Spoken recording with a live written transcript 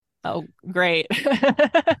Oh, great.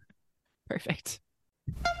 Perfect.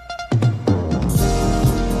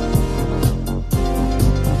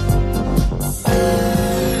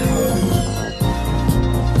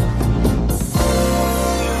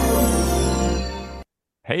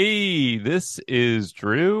 Hey, this is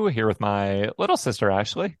Drew here with my little sister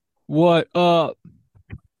Ashley. What up?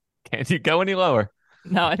 Can't you go any lower?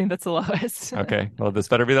 No, I think that's the lowest. Okay, well, this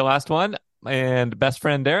better be the last one. And best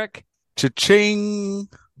friend Derek. Cha-ching!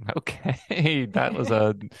 Okay, that was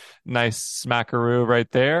a nice smackaroo right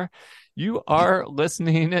there. You are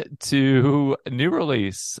listening to New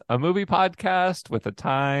Release, a movie podcast with a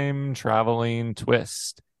time traveling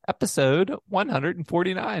twist, episode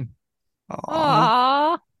 149. Aw.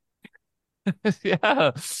 Aw.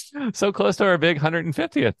 Yeah, so close to our big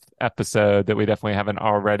 150th episode that we definitely haven't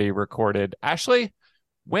already recorded. Ashley,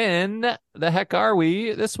 when the heck are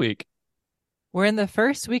we this week? We're in the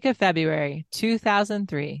first week of February,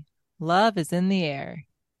 2003. Love is in the air.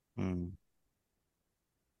 Hmm.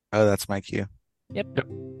 Oh, that's my cue. Yep. Yep.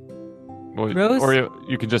 Well, or Rose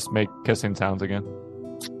you can just make kissing sounds again.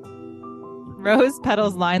 rose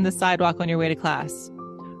petals line the sidewalk on your way to class.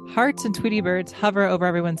 Hearts and Tweety birds hover over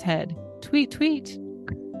everyone's head. Tweet, tweet.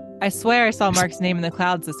 I swear I saw Mark's name in the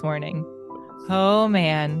clouds this morning. Oh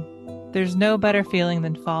man, there's no better feeling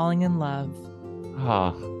than falling in love.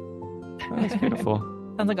 Ah, that's beautiful.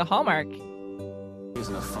 Sounds like a Hallmark.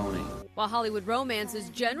 Using a phony. While Hollywood romances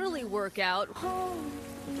generally work out,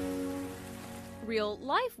 real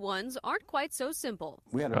life ones aren't quite so simple.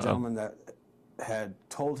 We had a Uh-oh. gentleman that had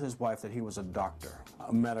told his wife that he was a doctor,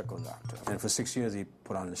 a medical doctor. And for 6 years, he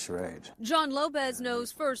put on the charade. John Lopez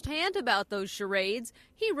knows firsthand about those charades.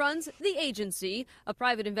 He runs The Agency, a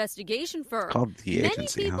private investigation firm. Called The Many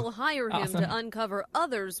Agency, people hire him Awesome. to uncover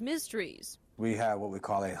others' mysteries. We have what we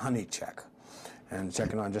call a honey check. And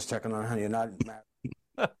just checking on honey. You're not married.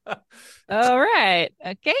 All right.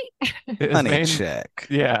 Okay. His Honey main- check.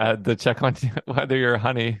 Yeah, the check on whether your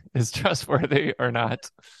honey is trustworthy or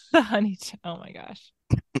not. The honey. Oh my gosh.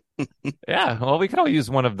 Yeah, well, we could all use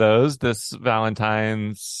one of those this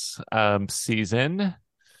Valentine's season.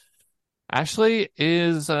 Ashley,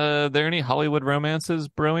 is there any Hollywood romances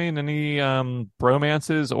brewing? Any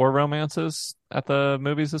bromances or romances at the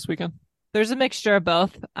movies this weekend? There's a mixture of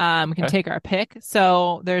both. We can Okay. take our pick.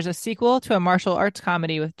 So there's a sequel to a martial arts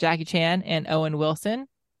comedy with Jackie Chan and Owen Wilson.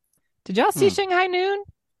 Did y'all see Shanghai Noon?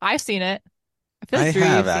 I've seen it. I feel I like Drew,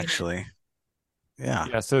 have you've seen it. actually. Yeah.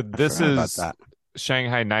 Yeah, so I this forgot about is that.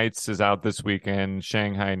 Shanghai Nights is out this weekend.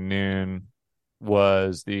 Shanghai Noon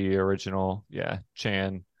was the original, yeah,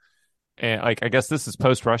 Chan. And like I guess this is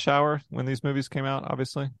post Rush Hour when these movies came out,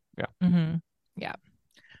 obviously. Yeah. Mm-hmm. Yeah.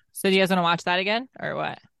 So do you guys want to watch that again or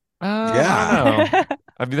what? Yeah. I don't know.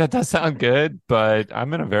 I mean, that does sound good, but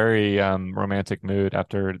I'm in a very romantic mood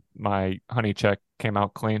after my honey check came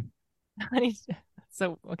out clean.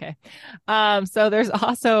 So okay. So there's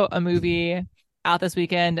also a movie out this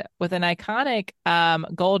weekend with an iconic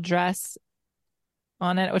gold dress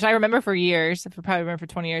on it, which I remember for years. I probably remember for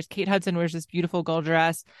 20 years. Kate Hudson wears this beautiful gold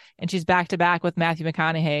dress, and she's back to back with Matthew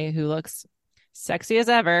McConaughey, who looks sexy as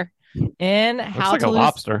ever in Looks How like to a Lose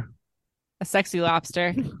lobster. a Sexy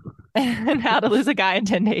Lobster and How to Lose a Guy in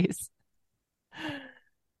 10 Days.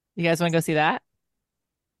 You guys want to go see that?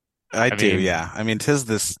 I I do, mean- yeah. I mean, tis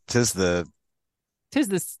the Tis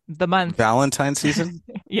the month. Valentine season.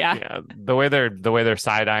 Yeah. Yeah, the way they're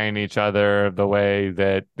side eyeing each other, the way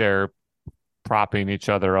that they're propping each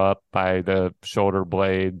other up by the shoulder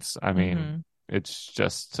blades. I mean, Mhm. it's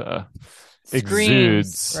just Screams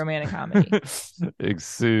exudes romantic comedy.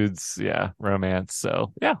 exudes, yeah, romance.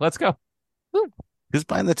 So yeah, let's go, Who's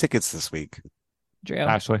buying the tickets this week? Drew.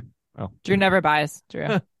 Ashley. Oh, Drew never buys.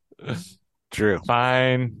 Drew. Drew.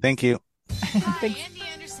 fine. Thank you. Hi, Andy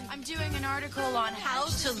Anderson. I'm doing an article on how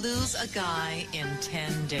to lose a guy in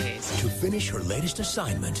 10 days. To finish her latest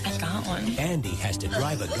assignment, I got one. Andy has to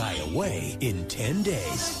drive a guy away in 10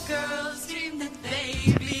 days. Girls dream that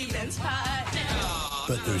they be inspired.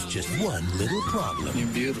 But there's just one little problem. You're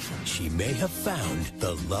beautiful. She may have found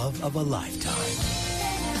the love of a lifetime.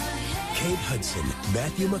 Kate Hudson,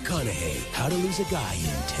 Matthew McConaughey, How to Lose a Guy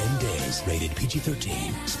in 10 Days. Rated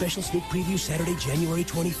PG-13. Special sneak preview Saturday, January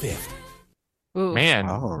 25th. Ooh. Man,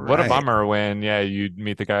 All what a right. bummer when, yeah, you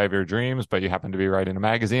meet the guy of your dreams, but you happen to be writing a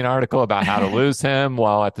magazine article about how to lose him,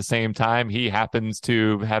 while at the same time he happens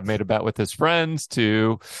to have made a bet with his friends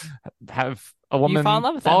to have a woman fall in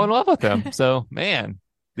love with fall him. in love with him. So, man,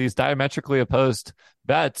 these diametrically opposed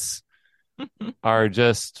bets are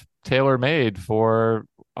just tailor-made for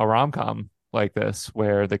a rom-com like this,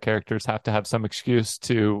 where the characters have to have some excuse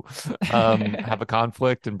to have a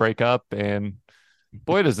conflict and break up, and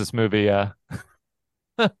Boy, does this movie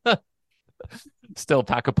still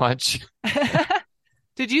pack a punch.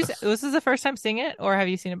 Was this the first time seeing it, or have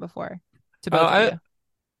you seen it before? To Oh, both of you.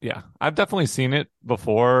 yeah, I've definitely seen it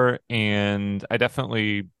before, and I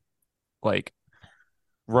definitely like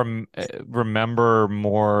remember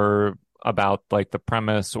more about like the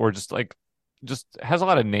premise, or just has a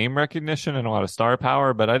lot of name recognition and a lot of star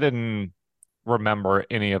power, but I didn't remember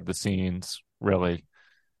any of the scenes really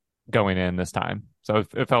going in this time. So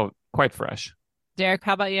it felt quite fresh. Derek,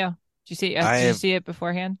 how about you? I Did you have see it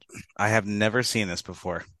beforehand? I have never seen this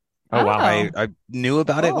before. Oh wow. I knew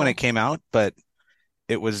about it when Cool. it came out, but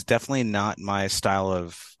it was definitely not my style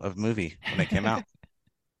of movie when it came out.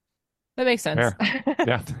 That makes sense. Fair.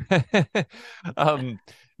 Yeah. um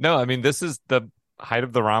no, I mean this is the height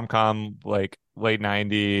of the rom-com, like late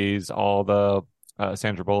 90s, all the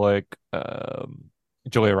Sandra Bullock,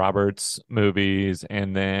 Julia Roberts movies,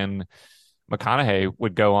 and then McConaughey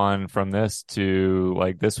would go on from this to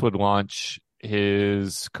like this would launch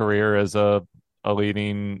his career as a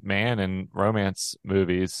leading man in romance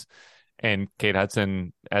movies, and Kate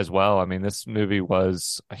Hudson as well. I mean, this movie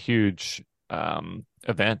was a huge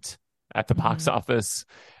event at the box Mhm. office.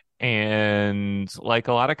 And like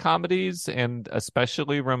a lot of comedies, and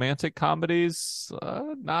especially romantic comedies,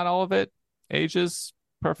 not all of it ages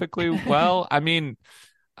perfectly well. I mean,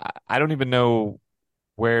 I don't even know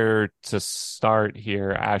where to start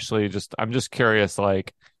here, Ashley. I'm just curious,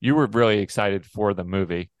 like you were really excited for the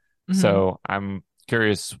movie. Mhm. So I'm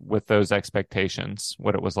curious with those expectations,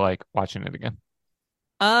 what it was like watching it again.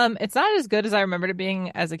 It's not as good as I remembered it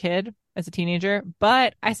being as a kid, as a teenager,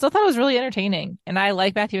 but I still thought it was really entertaining. And I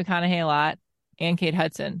like Matthew McConaughey a lot and Kate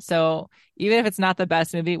Hudson. So even if it's not the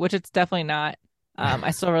best movie, which it's definitely not,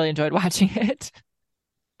 I still really enjoyed watching it.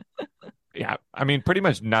 Yeah, I mean, pretty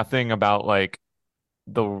much nothing about like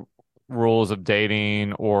the rules of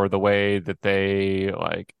dating or the way that they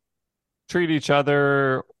like treat each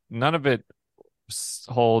other. None of it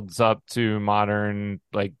holds up to modern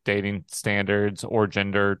like dating standards or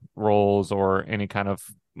gender roles or any kind of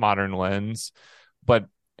modern lens. But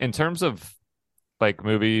in terms of like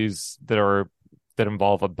movies that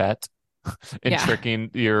involve a bet and Yeah. tricking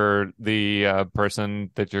the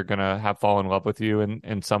person that you're gonna have fall in love with you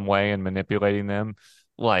in some way and manipulating them,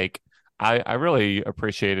 like I really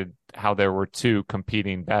appreciated how there were two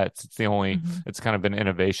competing bets. Mhm. It's kind of an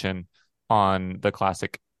innovation on the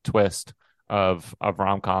classic twist of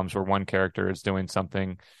rom-coms where one character is doing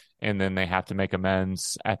something and then they have to make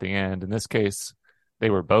amends at the end. In this case, they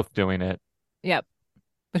were both doing it. Yep.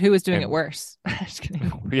 But who was doing it And worse? Just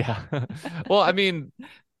kidding. yeah. Well, I mean,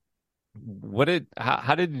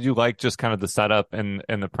 how did you like just kind of the setup and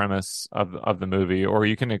the premise of the movie, or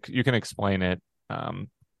you can explain it um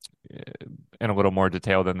in a little more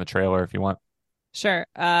detail than the trailer if you want. Sure.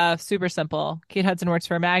 Super simple. Kate Hudson works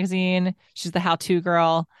for a magazine. She's the how-to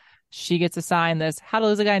girl. She gets assigned this how to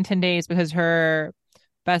lose a guy in 10 days because her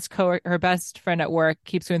best friend at work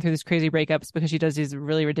keeps going through these crazy breakups because she does these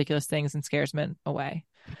really ridiculous things and scares men away.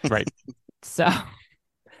 Right. So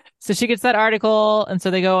so she gets that article, and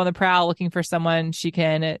so they go on the prowl looking for someone she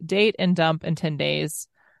can date and dump in 10 days,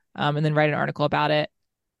 and then write an article about it.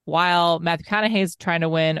 While Matthew McConaughey is trying to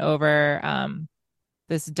win over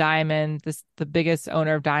this diamond, the biggest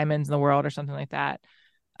owner of diamonds in the world or something like that.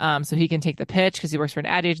 So he can take the pitch because he works for an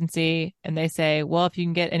ad agency, and they say, well, if you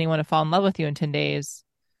can get anyone to fall in love with you in 10 days,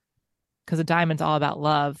 because a diamond's all about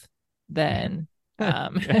love, then Yeah.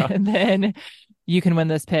 then you can win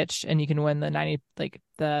this pitch and you can win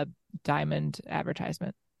the diamond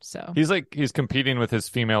advertisement. So He's competing with his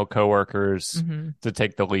female coworkers mhm. to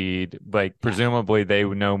take the lead. Like presumably they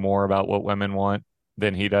would know more about what women want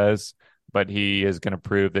than he does, but he is going to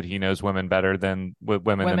prove that he knows women better than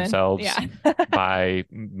women themselves Yeah. by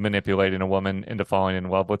manipulating a woman into falling in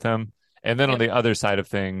love with him. And then on Yep. the other side of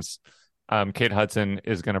things, Kate Hudson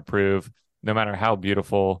is going to prove no matter how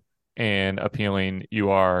beautiful and appealing you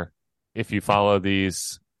are, if you follow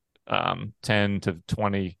these 10 to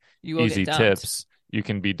 20 You will easy get dumped. tips, you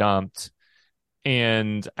can be dumped.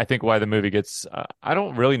 And I think why the movie gets, I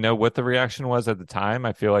don't really know what the reaction was at the time.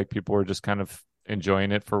 I feel like people were just kind of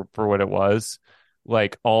enjoying it for what it was.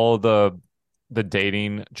 Like all the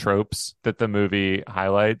dating tropes that the movie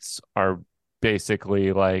highlights are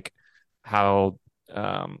basically like how,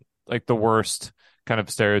 like the worst kind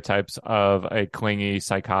of stereotypes of a clingy,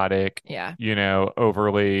 psychotic, Yeah.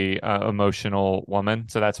 overly emotional woman.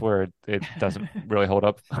 So that's where it doesn't really hold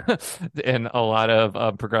up in a lot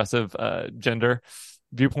of progressive gender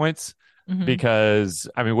viewpoints. Mhm. Because,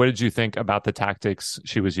 I mean, what did you think about the tactics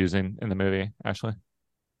she was using in the movie, Ashley?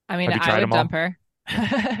 I mean, Have you I tried would them all? dump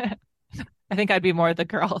her. I think I'd be more the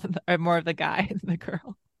girl or more of the guy than the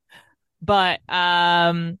girl. But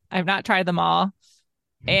I've not tried them all.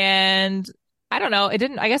 And I don't know. It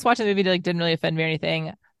didn't, I guess watching the movie didn't really offend me or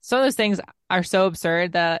anything. Some of those things are so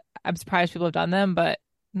absurd that I'm surprised people have done them, but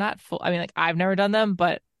not full. I mean, like I've never done them,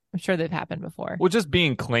 but I'm sure they've happened before. Well, just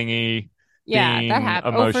being clingy, Yeah, being that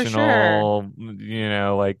happened. Oh, for emotional, you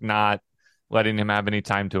know, like not letting him have any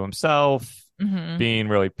time to himself, being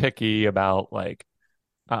really picky about like,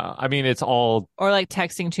 I mean, it's all, or like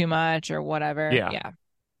texting too much or whatever. Yeah.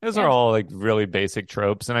 Those are all like really basic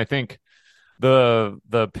tropes. And I think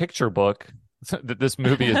the picture book that this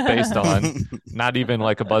movie is based on, not even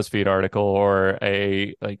like a BuzzFeed article or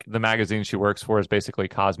like the magazine she works for is basically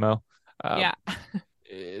Cosmo. Yeah.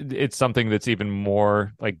 It's something that's even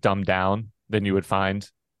more like dumbed down than you would find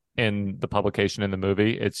in the publication in the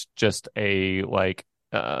movie. It's just a like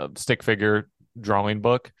stick figure drawing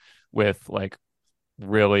book with like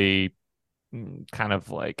really kind of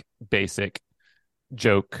like basic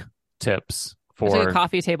joke tips It's for like a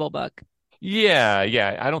coffee table book.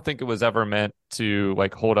 Yeah. I don't think it was ever meant to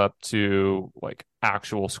like hold up to like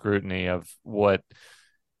actual scrutiny of what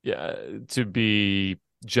to be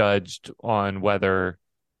judged on whether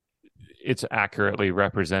it's accurately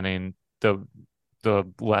representing the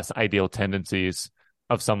less ideal tendencies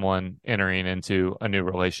of someone entering into a new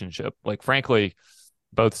relationship. Like, frankly,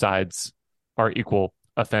 both sides are equal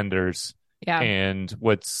offenders. Yeah. And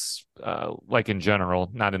what's like in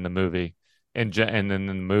general, not in the movie, and then in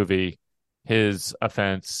the movie, his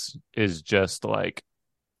offense is just like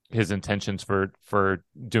his intentions for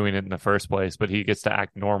doing it in the first place, but he gets to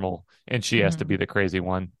act normal, and she has to be the crazy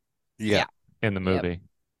one. Yeah. In the movie.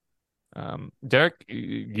 Derek,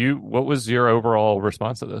 what was your overall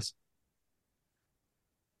response to this?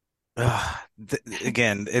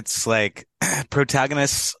 Again, it's like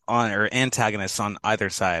protagonists on or antagonists on either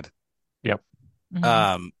side. Yep.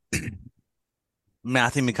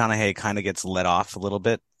 Matthew McConaughey kind of gets let off a little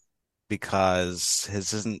bit because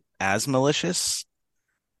his isn't as malicious.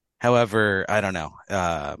 However, I don't know.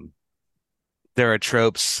 There are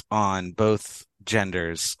tropes on both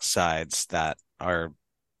genders' sides that are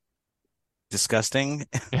disgusting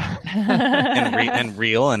and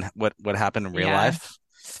real, and what happened in real life.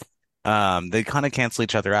 They kind of cancel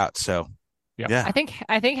each other out. So yeah. I think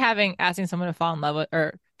asking someone to fall in love with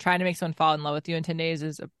or trying to make someone fall in love with you in 10 days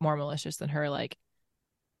is more malicious than her like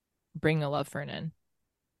bringing a love fern in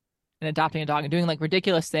and adopting a dog and doing like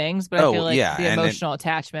ridiculous things. But I feel like the emotional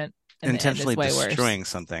attachment intentionally destroying worse.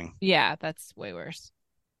 Something. Yeah, that's way worse.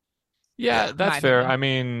 Yeah, that's fair. I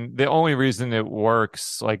mean, the only reason it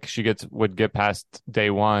works, like she would get past day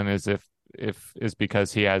one, is is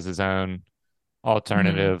because he has his own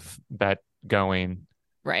alternative bet going.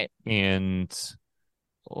 Right. And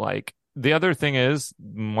like the other thing is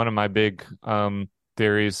one of my big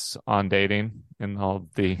theories on dating and all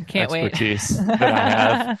the expertise that I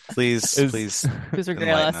have. Please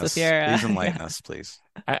regale us with your please enlighten us, please.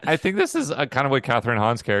 I think this is kind of what Catherine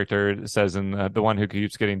Hahn's character says in the one who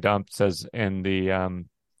keeps getting dumped says in the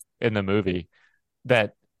movie,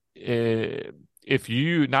 that if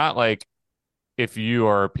you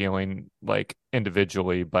are appealing like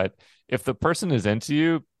individually, but if the person is into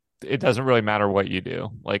you, it doesn't really matter what you do.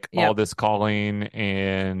 Like all this calling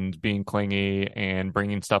and being clingy and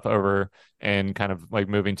bringing stuff over and kind of like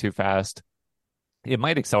moving too fast, it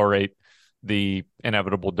might accelerate the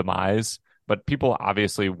inevitable demise. But people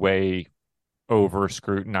obviously way over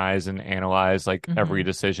scrutinize and analyze like every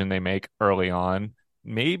decision they make early on.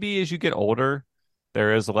 Maybe as you get older,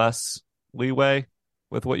 there is less leeway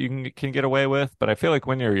with what you can get away with. But I feel like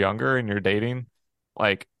when you're younger and you're dating,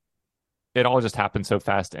 like it all just happens so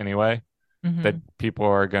fast anyway that people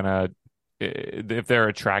are gonna, if they're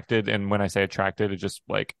attracted, and when I say attracted, it's just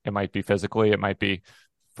like it might be physically, it might be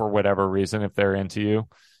for whatever reason. If they're into you,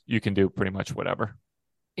 you can do pretty much whatever.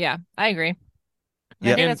 Yeah, I agree.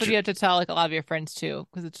 I think that's what you have to tell like a lot of your friends too,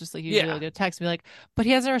 because it's just like you really get a text and be like, but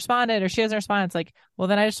he hasn't responded or she hasn't responded. It's like, well,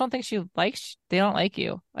 then I just don't think they don't like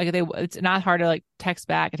you. Like it's not hard to like text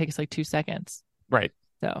back. It takes like 2 seconds. Right.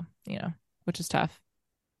 So, which is tough.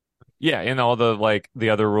 Yeah, and all the like the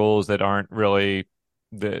other rules that aren't really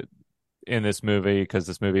in this movie, because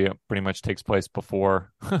this movie pretty much takes place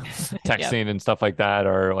before texting and stuff like that,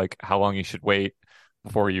 or like how long you should wait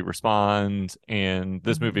before you respond. And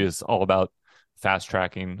this movie is all about fast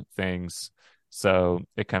tracking things, so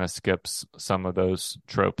it kind of skips some of those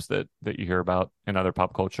tropes that you hear about in other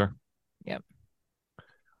pop culture. Yep.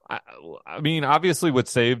 I mean, obviously what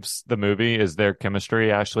saves the movie is their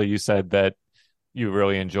chemistry. Ashley, you said that you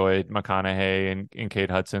really enjoyed McConaughey and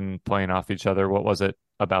Kate Hudson playing off each other. What was it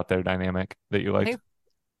about their dynamic that you liked?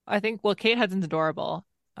 I think, well, Kate Hudson's adorable.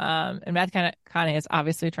 And Matt Conaughey is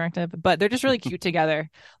obviously attractive, but they're just really cute together.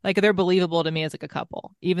 Like they're believable to me as like a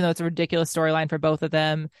couple, even though it's a ridiculous storyline for both of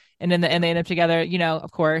them. And in the end, they end up together,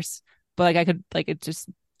 of course. But like I could, like it just,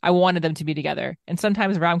 I wanted them to be together. And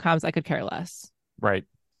sometimes rom-coms, I could care less. Right.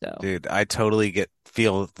 So, Dude, I totally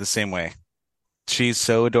feel the same way. She's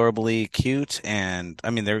so adorably cute, and I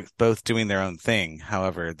mean they're both doing their own thing.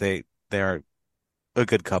 However, they are a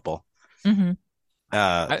good couple. mhm.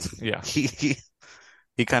 Yeah.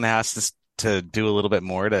 He kind of has to do a little bit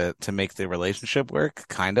more to make the relationship work,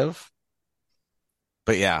 kind of.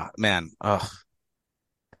 But yeah, man,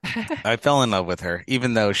 I fell in love with her,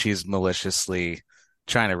 even though she's maliciously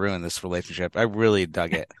trying to ruin this relationship. I really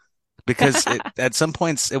dug it because at some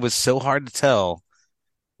points it was so hard to tell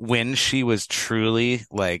when she was truly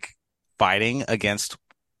like fighting against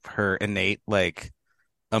her innate like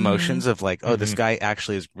emotions of like, oh, this guy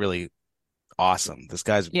actually is really awesome. This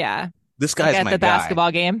guy's Yeah. Like my at the guy.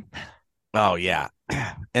 basketball game. Oh yeah.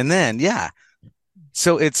 And then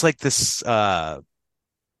so it's like this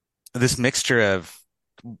this mixture of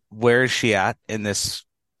where is she at in this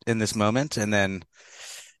moment, and then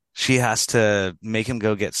she has to make him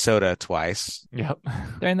go get soda twice. Yep.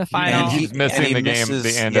 They're in the And final. He's missing the game,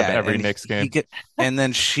 the end of every Knicks game. And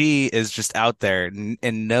then she is just out there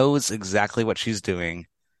and knows exactly what she's doing.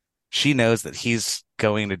 She knows that he's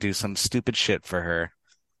going to do some stupid shit for her.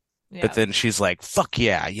 Yeah. But then she's like, fuck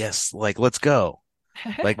yeah, yes, like let's go.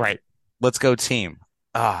 Like Right. let's go team.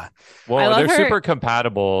 I Well, love they're her- super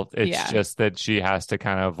compatible. It's Yeah. just that she has to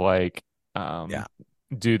kind of like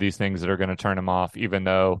do these things that are going to turn him off, even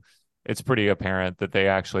though it's pretty apparent that they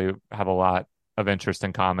actually have a lot of interest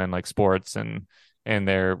in common, like sports and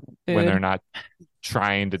they're when they're not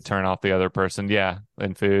trying to turn off the other person. Yeah,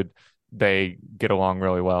 and food, they get along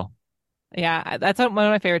really well. Yeah, that's one of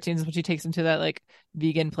my favorite scenes is when she takes him to that like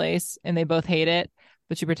vegan place and they both hate it,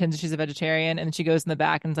 but she pretends she's a vegetarian and then she goes in the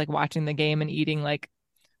back and is like watching the game and eating like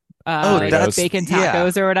that's bacon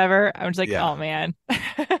tacos or whatever. I'm just like, Yeah. oh man.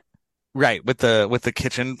 Right, with the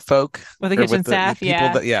kitchen folk. With the Or kitchen staff,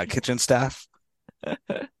 people yeah. kitchen staff.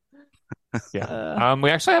 Yeah. We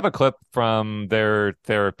actually have a clip from their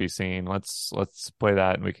therapy scene. Let's play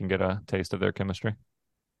that and we can get a taste of their chemistry.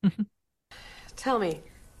 Tell me,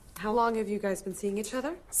 how long have you guys been seeing each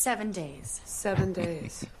other? 7 days. 7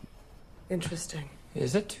 days. Interesting.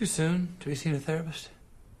 Is that too soon to be seeing a therapist?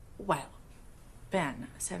 Well, Ben,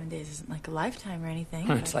 7 days isn't like a lifetime or anything.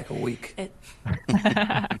 It's like a week. Did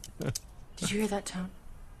you hear that tone?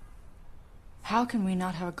 How can we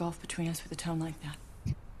not have a gulf between us with a tone like that?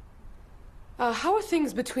 How are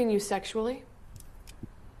things between you sexually?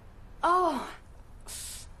 Oh.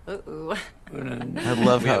 Uh-oh. I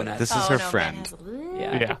love how this is her friend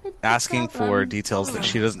Yeah. asking for details that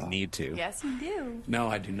she doesn't need to. Yes, you do. No,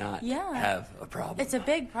 I do not have a problem. It's a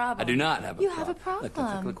big problem. I do not have a You problem. have a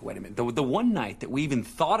problem. Look, wait a minute. The one night that we even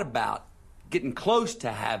thought about getting close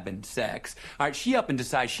to having sex, all right, she up and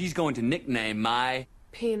decides she's going to nickname my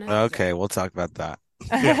penis. Okay, we'll talk about that.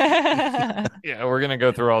 Yeah, we're gonna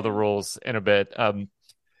go through all the rules in a bit.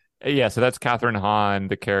 Yeah, so that's Catherine Hahn,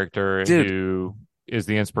 the character who is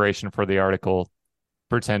the inspiration for the article,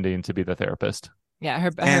 pretending to be the therapist. Yeah, her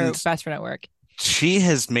And- best friend at work. She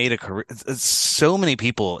has made a career. So many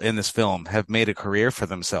people in this film have made a career for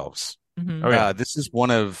themselves. Mhm. Oh, yeah. This is one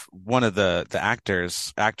of the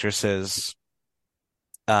actresses.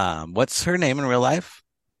 What's her name in real life?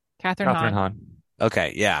 Catherine Hahn. Hahn.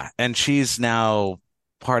 Okay, yeah, and she's now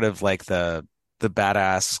part of like the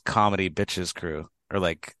badass comedy bitches crew, or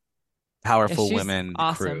like powerful she's women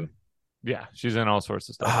awesome. crew. Yeah, she's in all sorts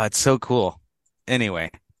of stuff. Oh, it's so cool.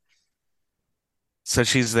 Anyway, so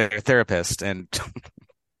she's their therapist and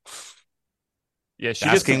Yeah, she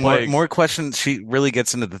gets to asking play more questions. She really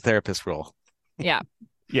gets into the therapist role. Yeah.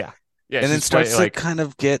 Yeah, And then she's starts like to kind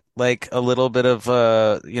of get like a little bit of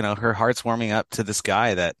her heart's warming up to this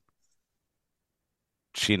guy that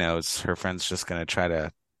she knows her friend's just going to try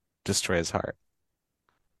to destroy his heart.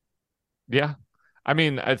 Yeah. I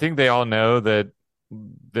mean, I think they all know that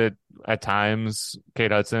at times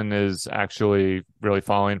Kate Hudson is actually really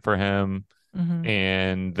falling for him, Mhm.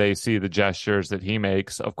 and they see the gestures that he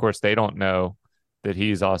makes. Of course, they don't know that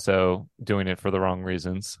he's also doing it for the wrong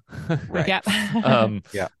reasons. Right. Yeah.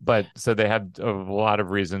 Yeah. But so they have a lot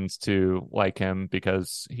of reasons to like him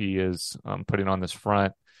because he is putting on this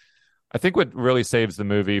front. I think what really saves the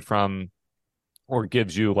movie from, or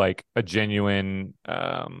gives you like a genuine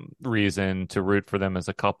reason to root for them as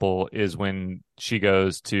a couple, is when she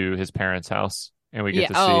goes to his parents' house and we get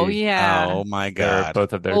to see Oh yeah. Oh my God.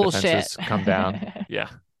 both of their Bullshit. defenses come down. Yeah.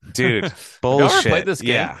 Dude, Have you ever bullshit. played this game?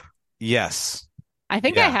 Yeah. Yes. I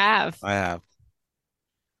think I have. I have.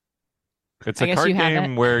 It's I a guess card you game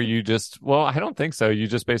haven't. where you well, I don't think so. You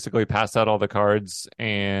just basically pass out all the cards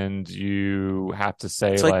and you have to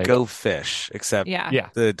say It's like Go Fish, except Yeah. yeah,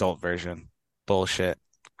 the adult version. Bullshit.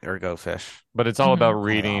 Or Go Fish. but it's all about Kinda the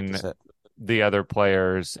reading opposite. the other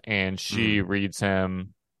players, and she reads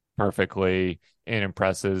him perfectly and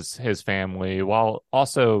impresses his family while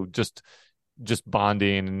also just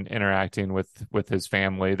bonding and interacting with his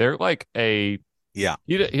family. They're like Yeah.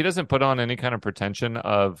 he doesn't put on any kind of pretension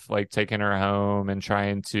of like taking her home and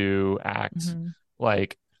trying to act Mhm.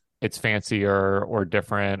 like it's fancier or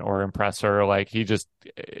different or impress her. Like he just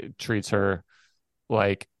treats her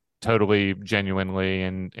like totally genuinely,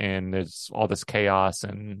 and there's all this chaos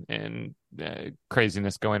and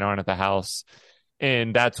craziness going on at the house,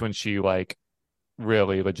 and that's when she like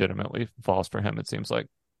really legitimately falls for him, it seems like.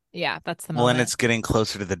 Yeah, that's the Well, and moment. it's getting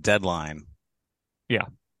closer to the deadline Yeah.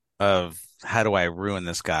 of how do I ruin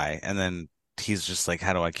this guy? And then he's just like,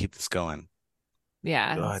 how do I keep this going?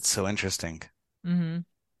 Yeah. Oh, it's so interesting. Mm-hmm.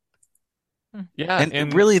 Yeah,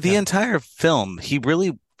 And really the entire film, he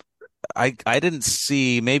really I didn't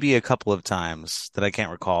see, maybe a couple of times that I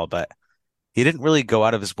can't recall, but he didn't really go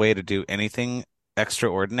out of his way to do anything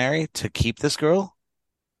extraordinary to keep this girl.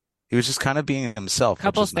 He was just kind of being himself, which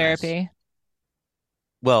Couples is nice. therapy.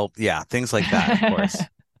 Well, yeah, things like that, of course.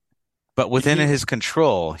 But within his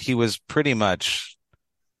control, he was pretty much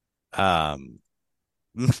Matthew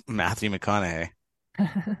McConaughey.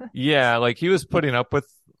 Yeah, like he was putting up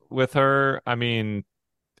with her. I mean,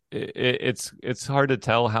 it's hard to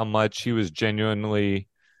tell how much he was genuinely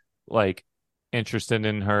like interested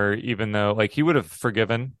in her, even though like he would have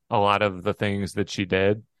forgiven a lot of the things that she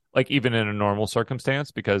did, like even in a normal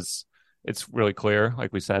circumstance, because it's really clear,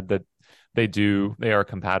 like we said, that they are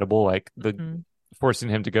compatible. Like the forcing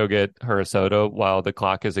him to go get her a soda while the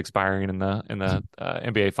clock is expiring in the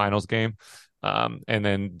NBA Finals game. And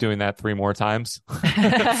then doing that 3 more times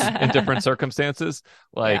in different circumstances.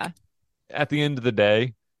 Like at the end of the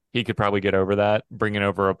day, he could probably get over that, bringing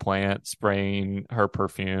over a plant, spraying her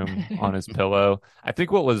perfume on his pillow. I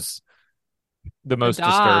think what was the most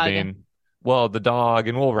disturbing, well, the dog,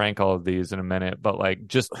 and we'll rank all of these in a minute, but like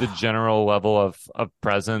just the general level of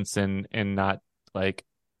presence and not like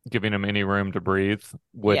giving him any room to breathe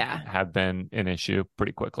would have been an issue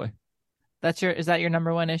pretty quickly. Is that your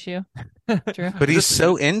number one issue? Drew? But he's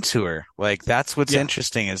so into her. Like that's what's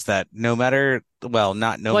interesting is that no matter, well,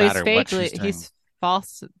 not no matter what she's doing. He's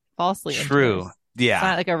falsely into True. her. Yeah. It's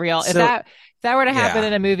not like a real. So- if that were to happen Yeah.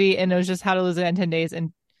 in a movie and it was just How to Lose a Guy in 10 Days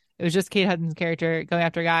and it was just Kate Hudson's character going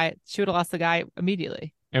after a guy, she would have lost the guy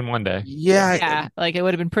immediately. In one day. Yeah, like it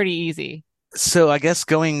would have been pretty easy. So I guess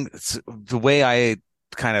the way I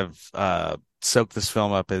kind of soak this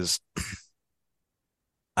film up is,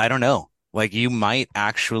 I don't know, like you might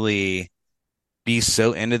actually be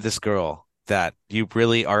so into this girl that you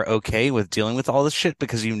really are okay with dealing with all this shit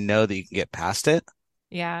because you know that you can get past it.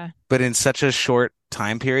 Yeah. But in such a short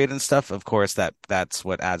time period and stuff, of course, that's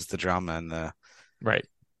what adds the drama and the right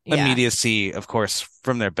immediacy, of course,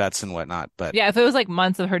 from their bets and whatnot. But yeah, if it was like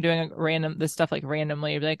months of her doing this stuff like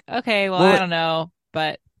randomly, you'd be like, okay, well, Well, I don't know,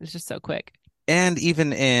 but it's just so quick. And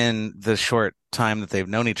even in the short time that they've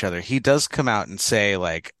known each other, he does come out and say,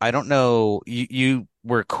 like, I don't know, you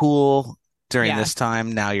were cool during this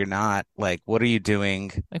time. Now you're not. Like, what are you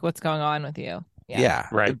doing? Like, what's going on with you? Yeah.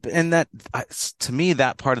 Right. And that, to me,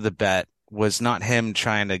 that part of the bet was not him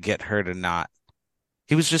trying to get her to not.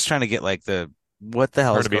 He was just trying to get like what the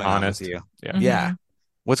hell Her is to be going on honest. with you? Yeah. Yeah.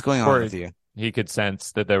 What's going on Or with you? he could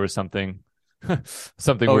sense that there was something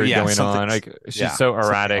weird going on. Like she's so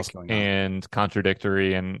erratic and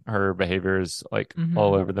contradictory, and her behavior is like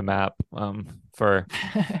all over the map for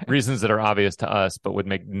reasons that are obvious to us, but would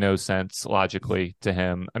make no sense logically to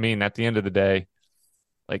him. I mean, at the end of the day,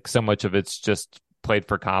 like so much of it's just played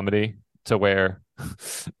for comedy to where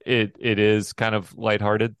it is kind of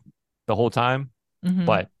lighthearted the whole time.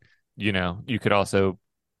 But, you know, you could also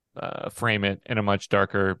frame it in a much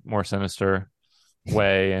darker, more sinister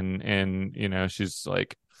way. And you know, she's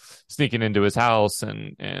like sneaking into his house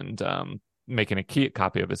and making a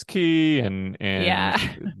copy of his key and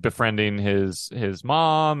befriending his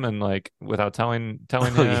mom and like without telling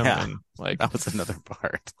him. And like that was another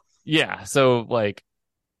part. Yeah. So like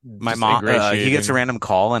my mom, he gets a random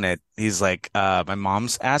call and he's like, my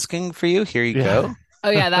mom's asking for you. Here you go. Oh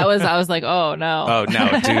yeah, I was like, oh no. Oh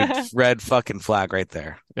no, dude, red fucking flag right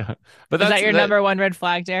there. Yeah. But is that your number one red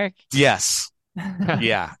flag, Derek? Yes.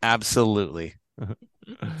 Yeah, absolutely.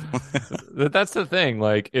 That's the thing.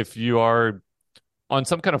 Like if you are on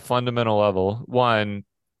some kind of fundamental level, one,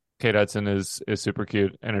 Kate Hudson is super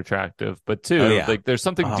cute and attractive, but two, Oh, yeah. like there's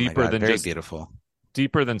something Oh my deeper God, than very just beautiful.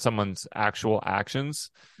 deeper than someone's actual actions.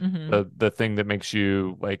 Hmm. The thing that makes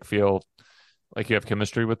you like feel like you have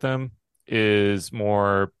chemistry with them is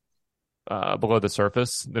more below the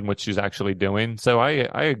surface than what she's actually doing. So I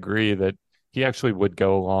agree that he actually would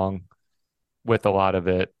go along with a lot of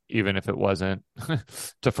it, even if it wasn't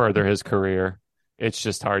to further his career. It's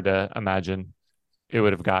just hard to imagine it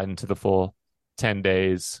would have gotten to the full 10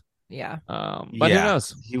 days. Yeah. But who Yeah,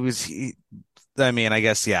 knows? I mean, I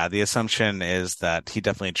guess, yeah, the assumption is that he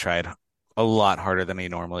definitely tried a lot harder than he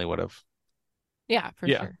normally would have. Yeah, for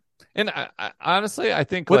Yeah. sure. And I honestly, I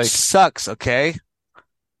think Which like sucks, okay?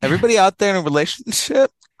 Everybody out there in a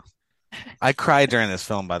relationship? I cried during this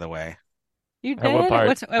film, by the way. You At what did? part?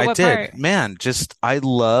 At I what did. part? Man, I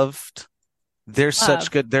loved,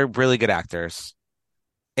 they're really good actors.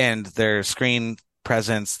 And their screen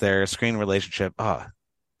presence, their screen relationship,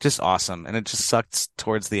 just awesome. And it just sucked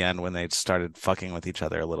towards the end when they started fucking with each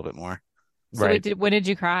other a little bit more. So right. when did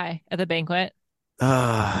you cry? At the banquet?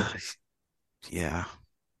 Yeah.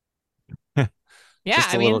 Yeah, Just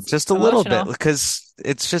I a mean, little, it's just a little bit, emotional. because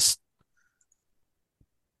it's just,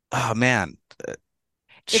 oh man, It's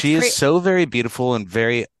she is great. so very beautiful and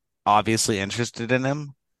very obviously interested in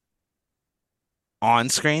him on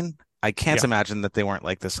screen. I can't Yeah. imagine that they weren't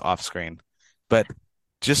like this off screen, but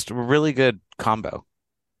just a really good combo.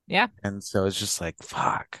 Yeah. And so it's just like,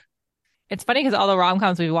 fuck. It's funny because all the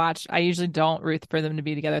rom-coms we watch, I usually don't root for them to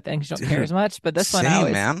be together. Things don't care as much, but this one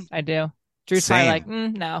Same, man. I do. Drew's probably like,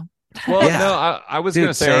 Same. no. Well, Yeah. no, I was Dude,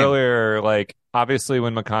 going to say same. earlier, like, obviously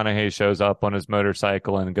when McConaughey shows up on his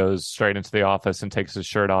motorcycle and goes straight into the office and takes his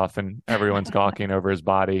shirt off and everyone's gawking over his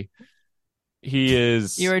body, he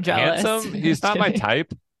is You were jealous. handsome. He's not my Kidding.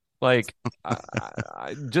 type. Like,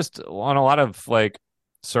 just on a lot of, like,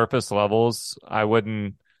 surface levels, I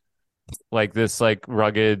wouldn't, like, this, like,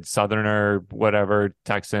 rugged Southerner, whatever,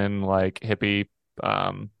 Texan, like, hippie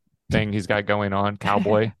thing he's got going on,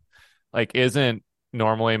 cowboy, like, isn't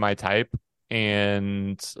normally my type,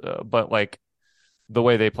 and but like the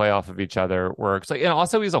way they play off of each other works. Like, and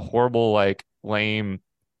also he's a horrible, like, lame,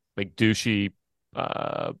 like, douchey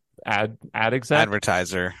ad exec.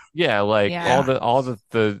 Advertiser. Yeah, like Yeah. all the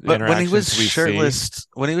But when he was interactions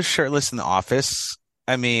we shirtless in the office,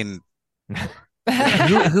 I mean,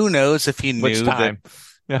 who knows if he see. knew Which that. time?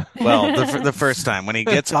 Yeah. Well, the first time when he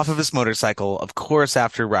gets off of his motorcycle, of course,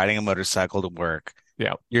 after riding a motorcycle to work,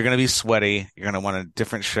 Yeah. you're gonna be sweaty. You're gonna want a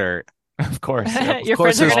different shirt. Of course. Yep. Your Of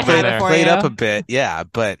course, friends are it's gonna have it for played you. up a bit, yeah,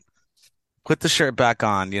 but put the shirt back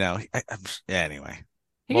on. Anyway.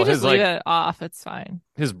 You Well, can just his, leave like- it off. It's fine.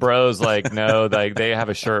 His bros, like, know, like, they have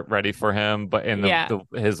a shirt ready for him, but Yeah.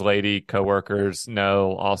 his lady coworkers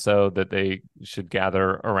know also that they should gather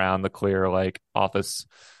around the clear, like, office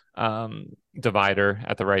divider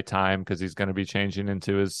at the right time because he's going to be changing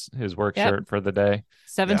into his work Yep. shirt for the day.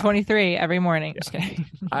 7:23 every morning. Just kidding.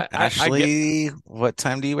 I get- Ashley, what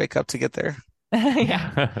time do you wake up to get there?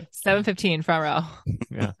 Yeah. 7:15 front row.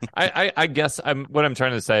 Yeah. I guess what I'm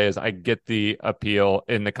trying to say is I get the appeal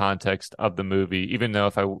in the context of the movie, even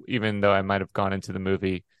though I might have gone into the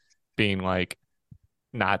movie being like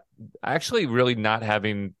not actually really not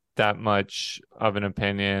having that much of an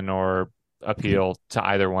opinion or appeal to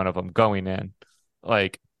either one of them going in.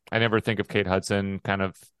 Like, I never think of Kate Hudson kind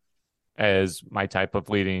of as my type of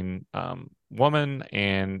leading woman,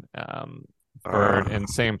 and Bird, and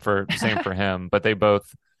same for him, but they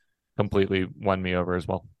both completely won me over as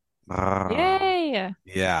well. Yay.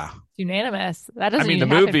 Yeah. It's unanimous. That I doesn't mean, the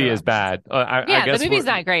usually happen movie for is them. bad. I Yeah, guess the movie's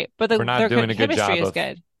we're- not great, but we're not their doing a good chemistry job is of-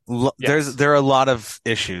 good. Yes. There are a lot of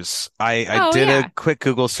issues. I Oh, did yeah. a quick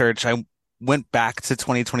Google search. I went back to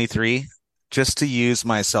 2023 just to use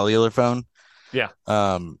my cellular phone. Yeah.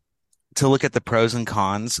 To look at the pros and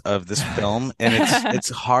cons of this film, and it's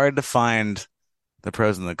hard to find the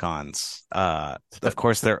pros and the cons. Of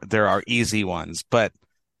course, there are easy ones, but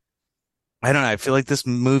I don't know. I feel like this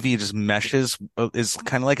movie just meshes, is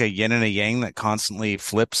kind of like a yin and a yang that constantly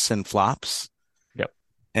flips and flops. Yep.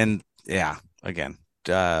 And yeah, again,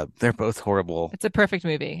 they're both horrible. It's a perfect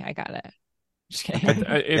movie. I got it. Just kidding.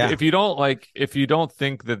 If you don't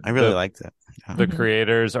think that I really liked it. the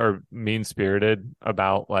creators are mean-spirited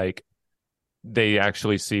about, like, they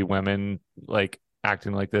actually see women like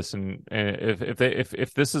acting like this, and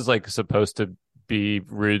if this is like supposed to be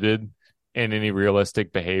rooted in any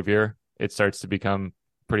realistic behavior, it starts to become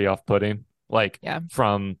pretty off-putting, like, Yeah.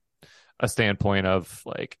 from a standpoint of,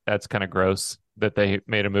 like, that's kind of gross that they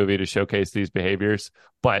made a movie to showcase these behaviors.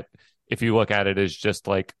 But if you look at it as just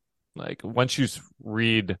like once you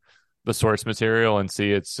read the source material and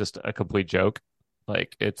see it's just a complete joke,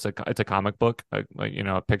 like it's a comic book, like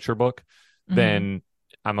a picture book, Mhm. then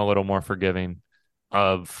I'm a little more forgiving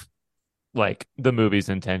of like the movie's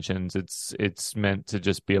intentions. It's meant to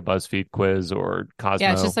just be a BuzzFeed quiz or Cosmo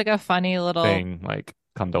Yeah, it's just like a funny little thing, like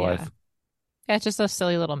come to Yeah. life. Yeah, it's just a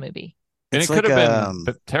silly little movie. And It's it could like, have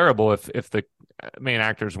been terrible if the main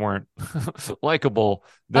actors weren't likable.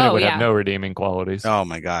 Then it Oh, would yeah. have no redeeming qualities. Oh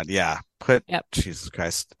my God, yeah. Yep. Jesus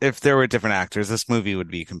Christ. If there were different actors, this movie would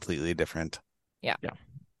be completely different. Yeah.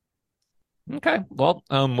 Okay. Well,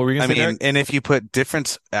 what were you I gonna say, mean, Derek? and if you put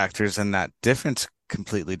different actors in that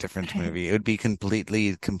completely different movie, it would be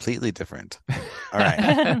completely different. All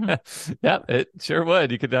right. Yeah, it sure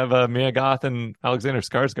would. You could have Mia Goth and Alexander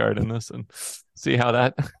Skarsgård in this and see how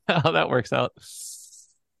that works out.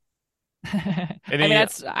 I mean,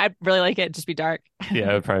 I'd really like it just be dark.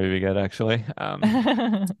 Yeah, it would probably be good actually.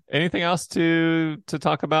 Anything else to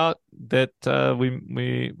talk about that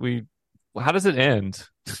we how does it end?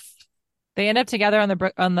 They end up together on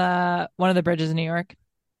the one of the bridges in New York.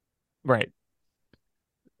 Right.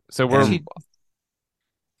 So we're And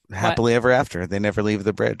happily ever after. They never leave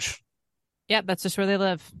the bridge. Yep, that's just where they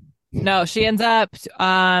live. No, she ends up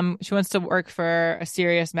she wants to work for a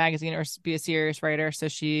serious magazine or be a serious writer, so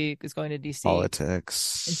she is going to DC.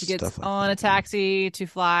 Politics. And she gets stuff like on that. a taxi to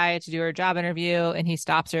fly to do her job interview, and he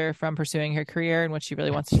stops her from pursuing her career and what she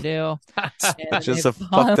really wants to do. And Just they a fall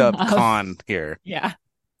fucked in up love. con here Yeah.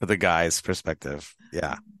 for the guy's perspective.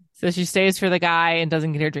 Yeah. So she stays for the guy and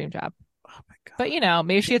doesn't get her dream job. Oh my God. But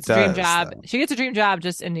maybe she She gets a dream does, job. though. She gets a dream job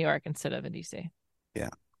just in New York instead of in DC.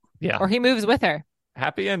 yeah. Or he moves with her.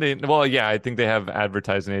 Happy ending. Well, yeah, I think they have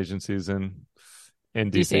advertising agencies in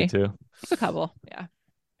DC DC. too. It's a couple. Yeah.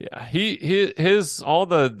 Yeah, his all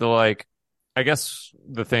the like, I guess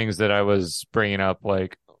the things that I was bringing up,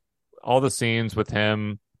 like all the scenes with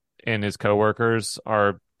him and his coworkers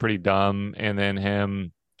are pretty dumb, and then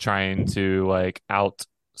him trying to like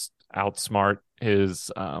outsmart his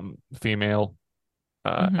female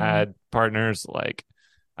ad partners, like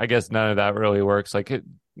I guess none of that really works. Like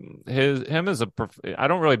him as I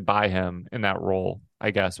don't really buy him in that role.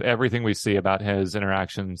 I guess everything we see about his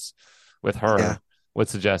interactions with her would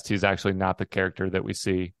suggest he's actually not the character that we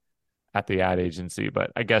see at the ad agency.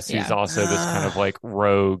 But I guess he's also this kind of like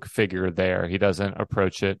rogue figure there. He doesn't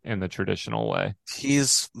approach it in the traditional way.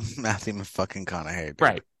 He's Matthew fucking McConaughey. Dude.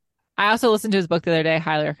 Right. I also listened to his book the other day.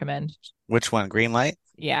 Highly recommend. Which one? Green Light?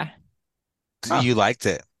 Yeah, You liked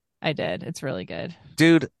it, I did. It's really good.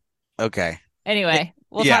 dude. Okay. Anyway,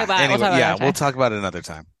 we'll yeah. talk about Anyway, it. We'll talk about it yeah, another we'll time. talk about it another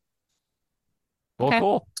time. Well, Okay.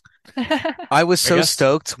 cool. I was so guess-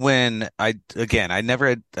 stoked when I've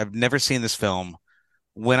never seen this film.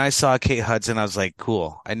 When I saw Kate Hudson, I was like,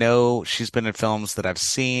 cool. I know she's been in films that I've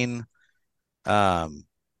seen.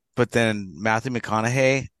 But then Matthew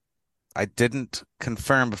McConaughey, I didn't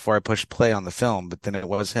confirm before I pushed play on the film, but then it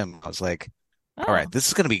was him. I was like, all right, this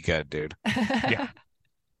is gonna be good, dude. Yeah.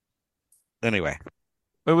 Anyway,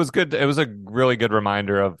 It was good. It was a really good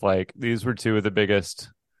reminder of like these were two of the biggest,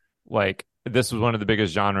 like this was one of the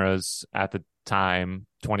biggest genres at the time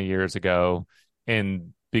 20 years ago.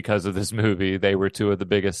 And because of this movie, they were two of the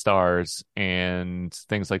biggest stars, and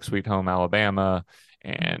things like Sweet Home Alabama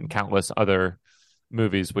and countless other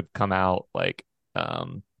movies would come out like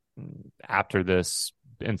after this,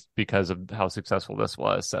 and because of how successful this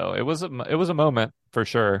was. So it was a moment for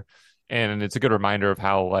sure. And it's a good reminder of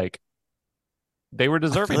how like they were I feel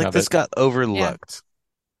deserving like of this it. got overlooked.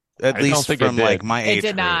 At I don't least think it from did. like my It age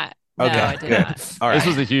did group. not. Okay, No, it did good. not. All This right.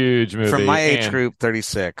 was a huge movie. From my age and- group,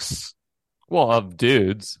 36. Well, of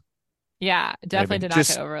dudes. Yeah, definitely Maybe. did not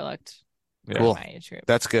Just- get overlooked. Yeah. Cool. My age group.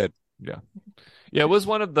 That's good. Yeah, it was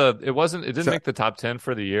one of the, it didn't So- make the top 10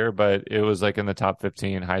 for the year, but it was like in the top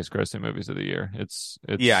 15 highest grossing movies of the year. It's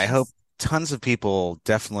Yeah, I hope tons of people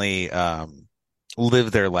definitely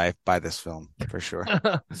live their life by this film for sure.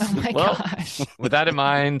 Oh my Well, gosh. with that in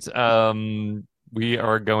mind, we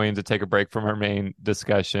are going to take a break from our main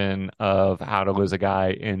discussion of how to lose a guy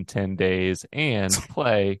in 10 days and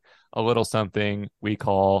play a little something we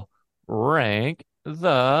call Rank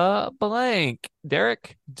the Blank.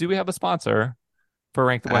 Derek, do we have a sponsor for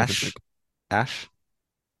Rank the Blank this Ash, week? Ash,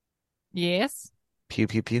 Yes. pew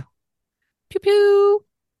pew pew. Pew pew.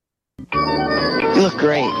 You look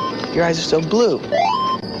great. Your eyes are so blue.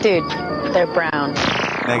 Dude, they're brown.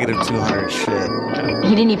 Negative 200 shit.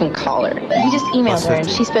 He didn't even call her. He just emailed her, and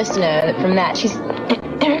 50. she's supposed to know that from that she's.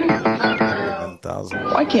 1,000.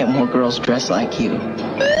 Why can't more girls dress like you?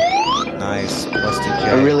 Nice. Plus 2K.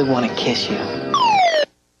 I really want to kiss you.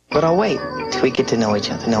 But I'll wait till we get to know each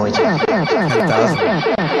other.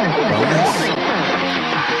 10,000. Bonus.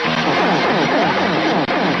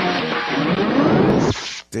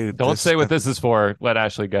 Dude, Don't say what this is for. Let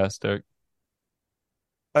Ashley guess, Derek.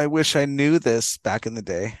 I wish I knew this back in the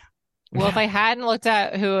day. Well, if I hadn't looked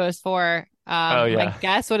at who it was for, my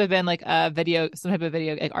guess would have been like some type of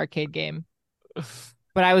video, like arcade game.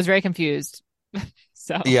 But I was very confused.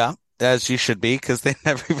 So yeah, as you should be, because they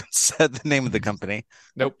never even said the name of the company.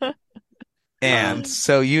 Nope. And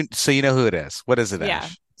so you know who it is. What is it, yeah.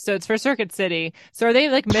 Ash? So it's for Circuit City. So are they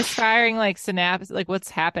like misfiring like synapse? Like what's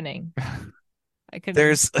happening?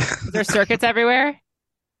 Is there circuits everywhere?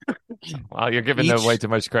 Wow, you're giving them way too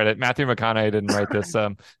much credit. Matthew McConaughey didn't write this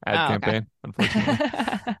ad campaign,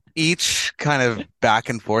 unfortunately. Each kind of back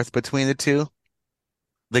and forth between the two,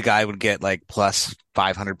 the guy would get like plus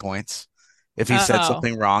 500 points. If he said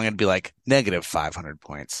something wrong, it'd be like negative 500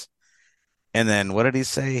 points. And then what did he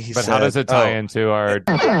say? He said, how does it tie into our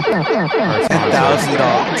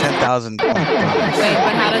 $10,000 Wait,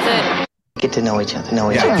 but how does it get to know each other?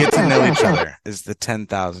 Get to know each other is the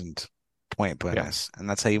 10,000 point bonus, and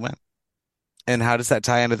that's how you win. And how does that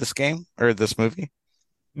tie into this game or this movie?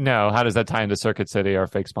 No, how does that tie into Circuit City, our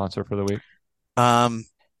fake sponsor for the week?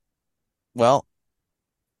 Well,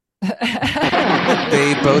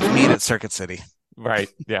 they both meet at Circuit City. Right.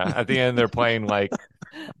 Yeah. At the end, they're playing like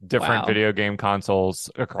different video game consoles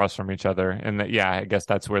across from each other, and I guess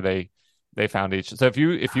that's where they found each. So if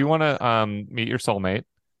you want to meet your soulmate,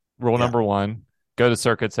 rule number 1: go to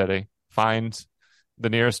Circuit City, find the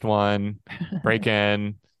nearest one, break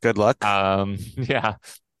in. Good luck.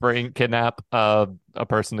 Kidnap a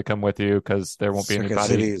person to come with you because there won't be Circuit anybody.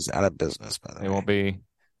 City is out of business, by the way. They won't be.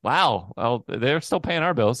 Wow. Well, they're still paying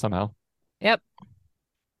our bills somehow. Yep.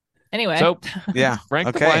 Anyway. So yeah.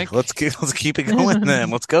 Rank the blank. Let's keep it going then.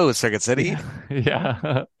 Let's go, Circuit City.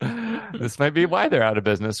 Yeah. This might be why they're out of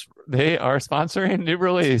business. They are sponsoring new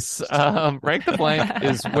release. Rank the blank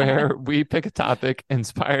is where we pick a topic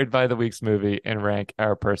inspired by the week's movie and rank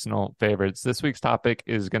our personal favorites. This week's topic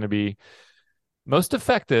is going to be most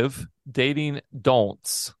effective dating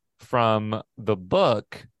don'ts from the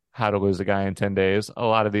book How to Lose a Guy in 10 Days. A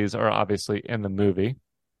lot of these are obviously in the movie.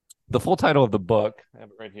 The full title of the book, I have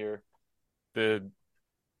it right here. The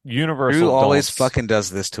Universal Drew always Don'ts. fucking does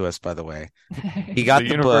this to us, by the way. He got the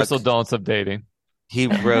Universal book. Don'ts of Dating. He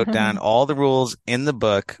wrote down all the rules in the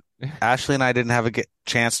book. Ashley and I didn't have a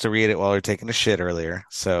chance to read it while we were taking a shit earlier.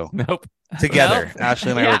 So nope. Together. Nope.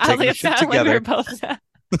 Ashley and I were taking a shit together.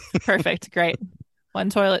 Perfect. Great. One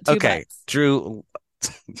toilet, two butts. Drew,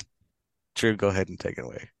 go ahead and take it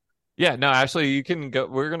away. Yeah, no, actually, you can go.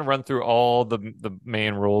 We're going to run through all the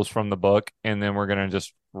main rules from the book, and then we're going to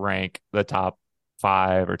just rank the top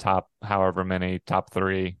 5 or top however many, top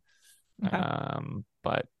 3. Okay.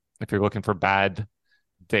 But if you're looking for bad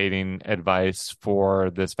dating advice for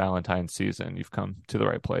this Valentine's season, you've come to the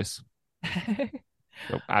right place.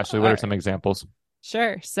 So, Ashley, what are some examples?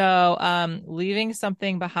 Sure. So, leaving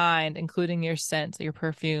something behind, including your scent, your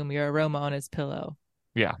perfume, your aroma on his pillow.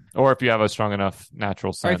 Yeah. Or if you have a strong enough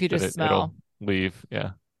natural scent, or if you just smell. It'll leave. Yeah.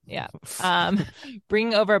 Yeah.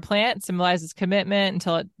 Bringing over a plant symbolizes commitment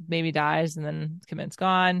until it maybe dies and then commitment's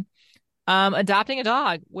gone. Adopting a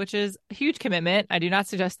dog, which is a huge commitment. I do not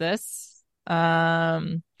suggest this.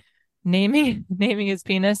 Naming his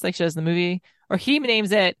penis like she does in the movie, or he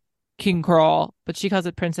names it King Crawl, but she calls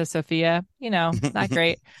it Princess Sophia. Not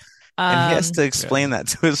great. And he has to explain that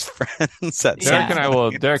to his friends. Derek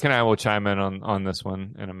and I will chime in on this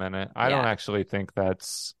one in a minute. I don't actually think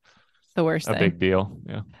that's the worst a thing. big deal.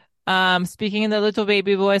 Yeah. Speaking in the little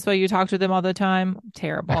baby voice while you talk to them all the time.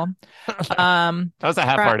 Terrible. That was a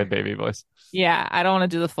half-hearted baby voice. Yeah, I don't want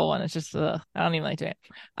to do the full one. It's just I don't even like doing it.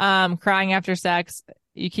 Crying after sex.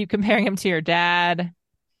 You keep comparing him to your dad.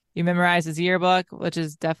 You memorize his yearbook, which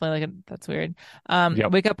is definitely that's weird.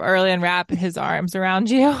 Wake up early and wrap his arms around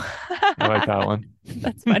you. I like that one.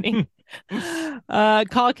 That's funny.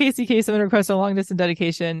 Call Casey Kasem and request a long distance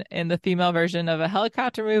dedication in the female version of a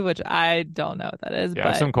helicopter move, which I don't know what that is.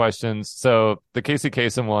 Yeah, some questions. So the Casey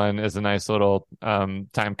Kasem one is a nice little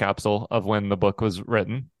time capsule of when the book was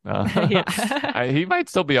written. He might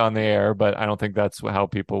still be on the air, but I don't think that's how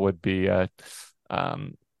people would be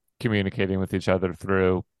communicating with each other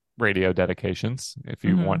through radio dedications if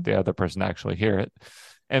you want the other person to actually hear it.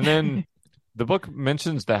 And then the book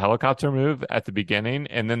mentions the helicopter move at the beginning,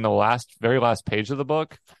 and then the very last page of the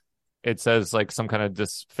book, it says like some kind of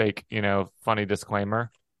fake, funny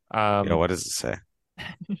disclaimer. What does it say?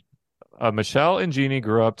 Michelle and Jeannie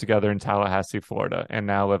grew up together in Tallahassee, Florida, and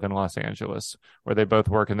now live in Los Angeles, where they both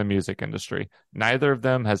work in the music industry. Neither of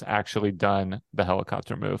them has actually done the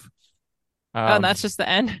helicopter move. And that's just the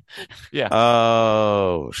end. Yeah.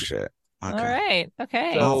 Oh shit. Okay. All right.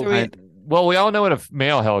 Okay. So we all know what a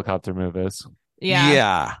male helicopter move is. Yeah.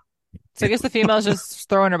 Yeah. So I guess the female's just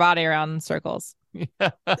throwing her body around in circles.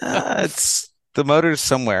 It's the motor's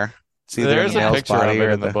somewhere. It's either in There's the a male's picture of body it or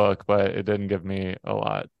in the book, but it didn't give me a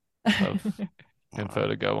lot of info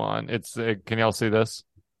to go on. Can y'all see this?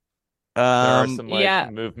 There are some yeah.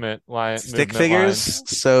 movement stick figures.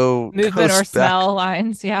 lines. So movement or smell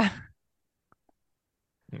lines. Yeah.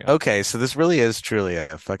 Okay, so this really is truly a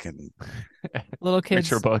fucking little kids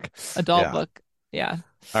picture book, adult book. Yeah.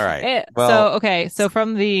 All right. So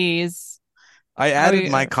from these, I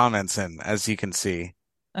added my comments in, as you can see.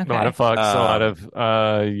 Okay. A lot of fucks, a lot of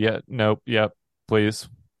nope, yep, please.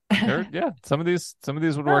 Some of these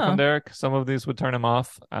would work on Derek. Some of these would turn him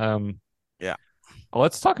off. Yeah.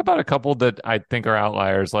 Let's talk about a couple that I think are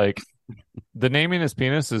outliers. Like the naming his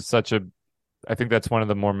penis is I think that's one of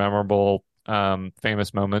the more memorable,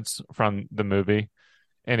 famous moments from the movie.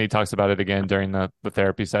 And he talks about it again during the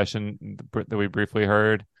therapy session that we briefly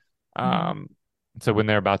heard. So when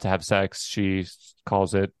they're about to have sex, she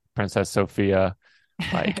calls it Princess Sophia.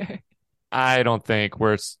 Like, I don't think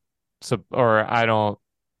I don't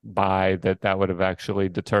buy that would have actually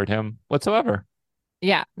deterred him whatsoever.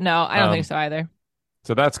 Yeah, no, I don't think so either.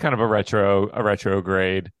 So that's kind of a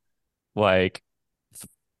retrograde, like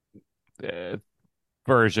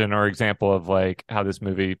version or example of like how this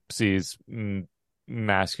movie sees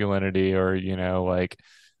masculinity, or like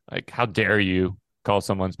how dare you call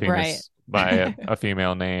someone's penis by a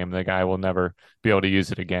female name? The guy will never be able to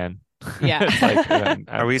use it again. Yeah.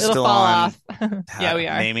 Are we It'll still fall on off. Yeah, we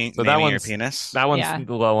are. naming So that your one's penis? That one's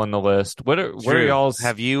low on the list. What are Drew, y'all's?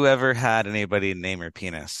 have you ever had anybody name your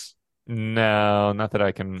penis? No, not that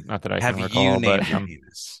I can Have recall. you named But your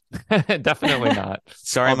penis? definitely not.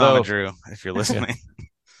 Sorry, Mama Drew, if you're listening.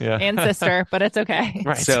 Yeah. And sister, but it's okay.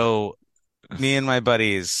 Right. So me and my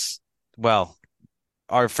buddies, well,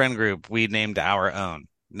 our friend group, we named our own.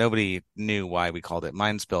 Nobody knew why we called it.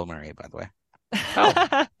 Mine's Bill Murray, by the way.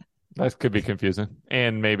 Oh, that could be confusing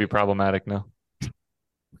and maybe problematic. No.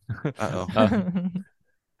 Uh-oh.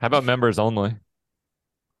 How about members only?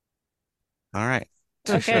 All right.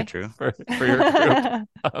 Okay. True. For your group.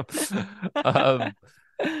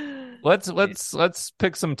 Let's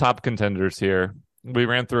pick some top contenders here. We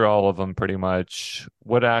ran through all of them pretty much.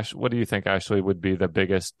 What do you think, Ashley, would be the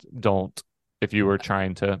biggest don't if you were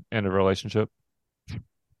trying to end a relationship?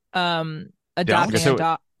 Adopting Don't? a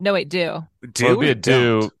dog. No, wait, do. Do Well, it'd be a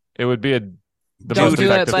do. don't. It would be the Don't most do it,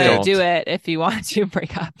 effective but don't. do it if you want to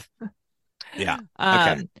break up. Yeah.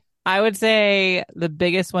 Okay. I would say the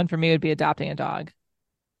biggest one for me would be adopting a dog.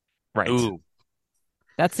 Right. Ooh.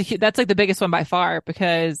 That's like the biggest one by far,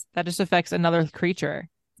 because that just affects another creature.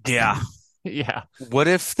 Yeah. Yeah. What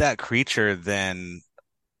if that creature then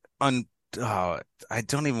I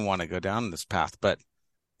don't even want to go down this path, but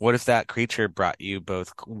what if that creature brought you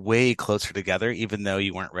both way closer together, even though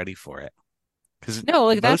you weren't ready for it? Because No,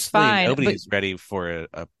 like that's fine. Nobody's ready for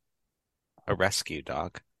a rescue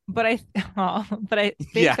dog. But I think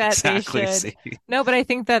Yeah, that exactly. they should. No, but I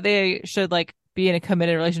think that they should like be in a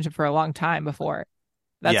committed relationship for a long time before.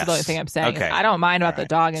 That's Yes. the only thing I'm saying. Okay. I don't mind about the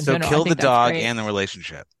dog in So general. I kill the think that's dog great. and the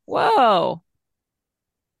relationship. Whoa.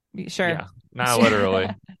 Sure. Yeah. Not literally.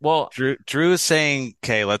 Well, Drew is saying,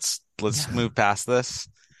 okay, let's move past this.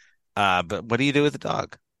 But what do you do with the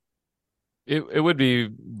dog? it would be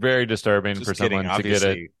very disturbing Just for kidding, someone to get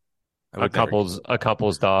obviously. I a would never-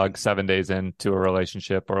 couple's dog 7 days into a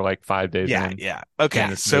relationship, or like 5 days Yeah, in. yeah. Okay, in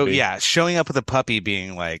this so movie. yeah, showing up with a puppy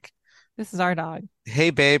being like, This is our dog. hey,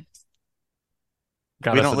 babe,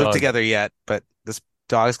 Got we us don't a live dog. together yet, but this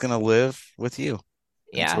dog's going to live with you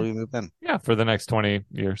Yeah. until we move in. Yeah, for the next 20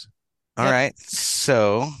 years. All right,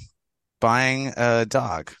 so buying a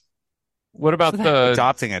dog, What about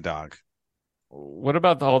adopting a dog. what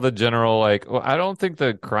about all the general, like, well, I don't think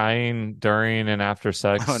the crying during and after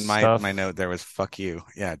sex Oh, and stuff. my note there was fuck you.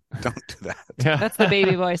 Yeah, don't do that. Yeah. That's the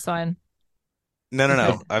baby voice one.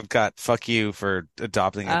 No. I've got fuck you for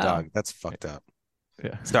adopting a Oh. dog. That's fucked up.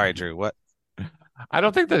 Yeah. Sorry, Drew. What? I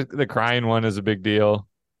don't think the crying one is a big deal.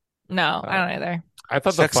 No, I don't either. I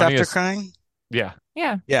thought Sex the funniest, after crying? yeah,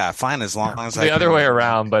 Yeah. Yeah, fine, as long as I the other can- way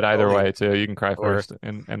around, but either Or- way too. You can cry or- first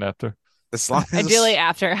and after. As long as Ideally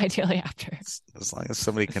after. as long as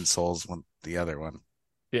somebody consoles the other one.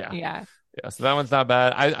 Yeah, Yeah. So that one's not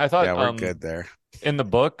bad. I thought Yeah, we're good there. in the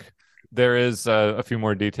book there is a few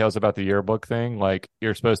more details about the yearbook thing. Like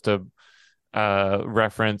you're supposed to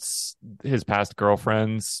reference his past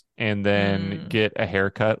girlfriends and then get a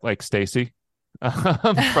haircut like Stacy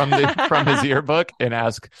from his yearbook, and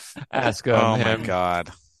ask Oh my him God.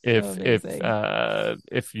 if Amazing.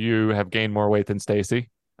 if you have gained more weight than Stacy.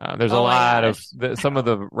 There's a Oh my lot of gosh. some of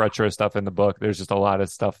the retro stuff in the book. There's just a lot of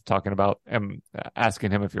stuff talking about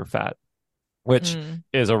asking him if you're fat, which Mm,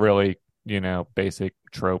 is a really, basic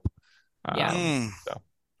trope. Yeah. So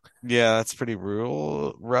Yeah, that's pretty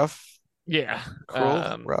rough, yeah,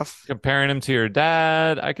 cruel, rough. comparing him to your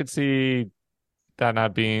dad, I could see that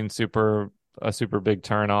not being a super big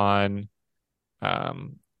turn on.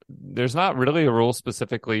 There's not really a rule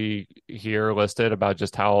specifically here listed about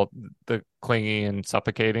just how the clingy and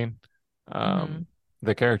suffocating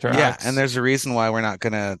the character Yeah, acts. and there's a reason why we're not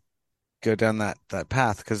gonna go down that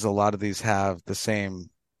path, because a lot of these have the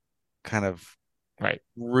same kind of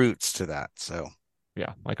roots to that. So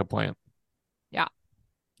yeah, like a plant.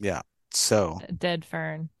 yeah, so A dead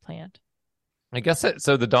fern plant. I guess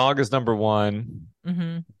so the dog is number one.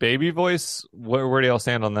 Mm-hmm. Baby voice, where do y'all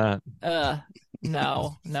stand on that?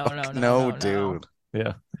 No, no, dude.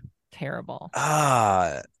 Yeah. Terrible.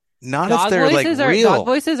 Not Dog if they're like voices real. Dog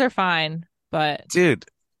voices are fine, but Dude,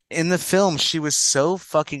 in the film, she was so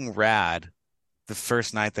fucking rad the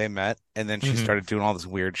first night they met, and then she started doing all this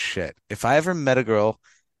weird shit. If I ever met a girl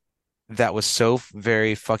that was so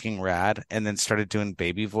very fucking rad and then started doing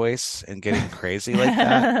baby voice and getting crazy like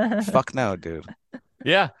that, fuck no, dude.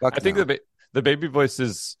 Yeah, Fuck I think no. the baby voice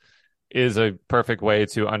is a perfect way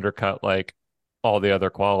to undercut like all the other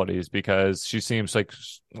qualities, because she seems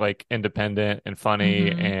like independent and funny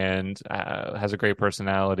and has a great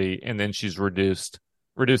personality, and then she's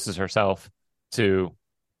reduces herself to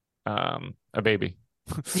a baby.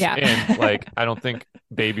 Yeah. And like I don't think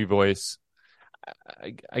baby voice,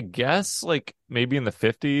 I guess like maybe in the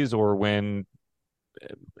 50s or when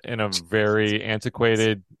in a very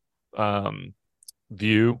antiquated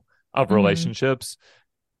view of relationships,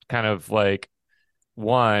 kind of like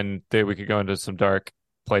we could go into some dark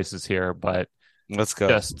places here, but let's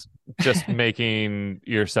go. Just making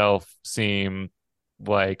yourself seem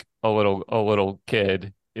like a little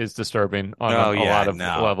kid is disturbing on a lot of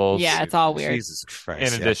levels. Yeah, it's all weird. Jesus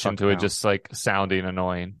Christ. In addition to it just like sounding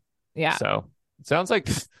annoying. Yeah. So it sounds like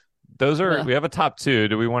those are, we have a top two.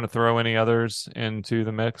 Do we want to throw any others into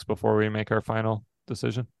the mix before we make our final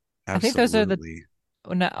decision? Absolutely. I think those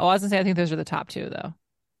are no, I was gonna say I think those are the top two though.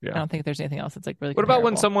 Yeah. I don't think there's anything else that's like really What about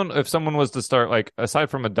when comparable. if someone was to start, like aside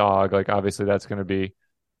from a dog, like obviously that's going to be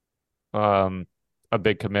a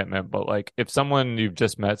big commitment, but like if someone you've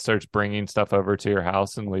just met starts bringing stuff over to your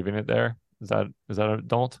house and leaving it there, is that an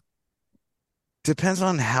adult? Depends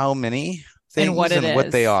on how many things and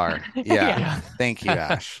what they are. Yeah. Yeah. Thank you,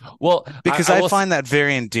 Ash. Well, because I find that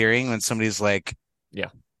very endearing when somebody's like,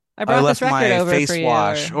 I brought left this record my over face for you,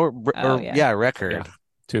 wash or record. Yeah.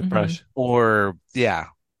 Toothbrush. Or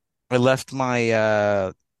I left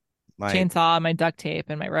my my chainsaw, my duct tape,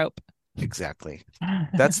 and my rope. Exactly.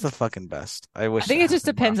 That's the fucking best. I wish. I think it just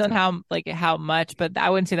depends on how much, but I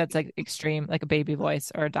wouldn't say that's like extreme, like a baby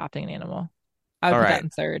voice or adopting an animal. I would put that in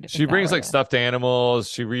third. She brings like stuffed animals.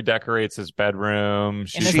 She redecorates his bedroom.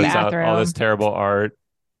 She puts out bathroom. all this terrible art.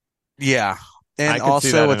 Yeah. And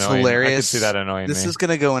also what's hilarious. I could see that annoying This me. is going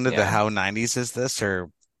to go into the how 90s is this, or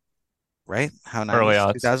right? How 90s? Early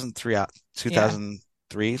odds. 2003,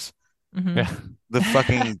 2003s. Yeah. The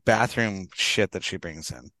fucking bathroom shit that she brings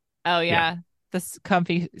in. Oh yeah. This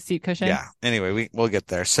comfy seat cushion. Yeah. Anyway, we'll get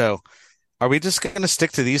there. So, are we just going to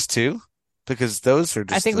stick to these two? Because those are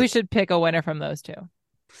just. I think we should pick a winner from those two.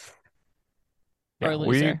 Or a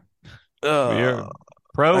loser. We're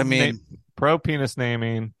pro penis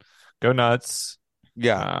naming. Go nuts.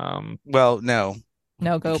 Yeah. Well, no.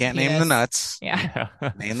 No, go. You can't penis. name the nuts. Yeah.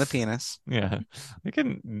 Name the penis. Yeah. We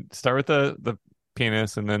can start with the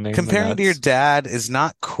penis and then name comparing the to your dad is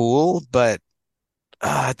not cool, but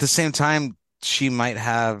at the same time, she might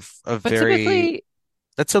have but typically,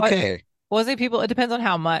 that's okay. Well, it depends on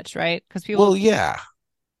how much, right? Because people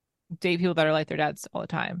date people that are like their dads all the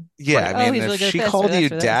time. Yeah, like, I mean, if she called you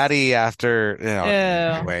daddy after,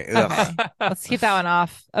 anyway, okay. Let's keep that one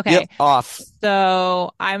off. Okay, yep, off.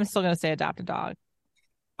 So I'm still gonna say adopt a dog.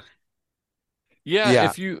 Yeah,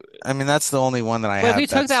 if you, I mean, that's the only one that I but have. If you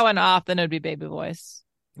took that one off, then it would be baby voice.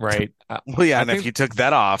 Right. Well, yeah, and if you took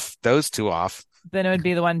that off, those two off, then it would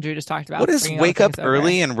be the one Drew just talked about. What is wake up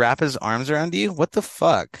early and wrap his arms around you? What the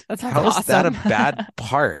fuck? How is that a bad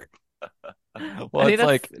part? Well, it's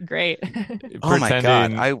like great. Oh my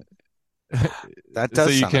god, that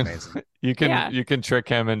does sound amazing. You can trick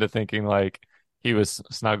him into thinking like he was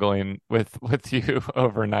snuggling with you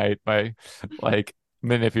overnight by like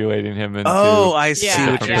manipulating him into. Oh, I see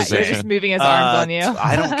what you're saying. You're just moving his arms on you.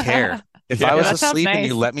 I don't care. If I was asleep and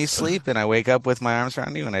you let me sleep and I wake up with my arms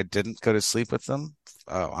around you and I didn't go to sleep with them,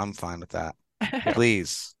 oh, I'm fine with that.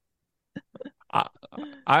 Please.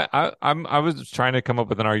 I was trying to come up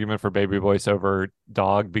with an argument for baby voice over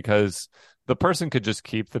dog because the person could just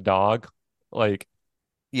keep the dog. Like,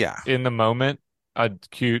 Yeah. in the moment, a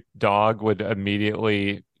cute dog would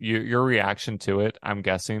immediately your reaction to it, I'm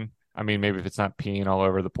guessing. I mean, maybe if it's not peeing all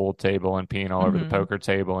over the pool table and peeing all over the poker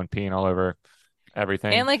table and peeing all over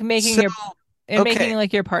everything. And like making making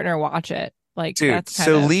like your partner watch it. Like, Dude, that's kind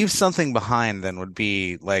so of leave something behind then would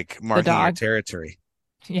be like marking your dog? territory.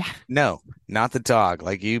 Yeah. No, not the dog.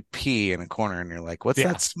 Like you pee in a corner and you're like, what's Yeah.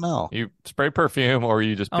 that smell? You spray perfume or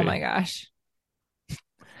you just pee. Oh my gosh.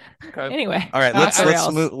 Okay. Anyway. All right, back to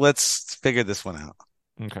rails. let's figure this one out.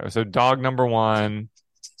 Okay, so dog number 1,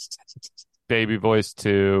 baby voice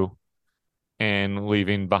 2, and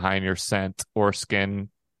leaving behind your scent or skin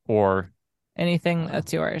or Anything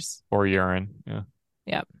that's yours. or urine. Yeah.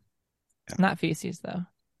 Yep. Not feces though.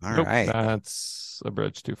 All Nope, right. that's a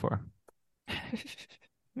bridge too far.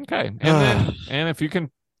 Okay, and then if you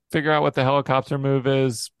can figure out what the helicopter move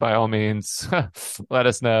is, by all means, let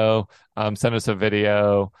us know. Send us a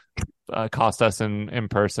video. Cost us in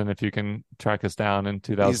person if you can track us down in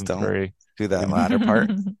 2003. Do that latter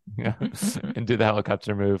part. Yeah, and do the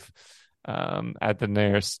helicopter move at the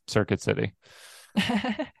nearest Circuit City.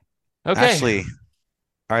 Okay. Ashley,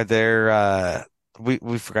 are there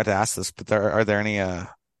we forgot to ask this, but are there any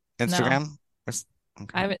Instagram?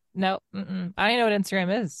 Okay. I haven't. No. I don't know what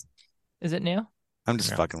Instagram is. Is it new? I'm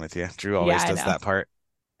just fucking with you. Drew always I does know. that part.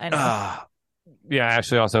 I know. Yeah,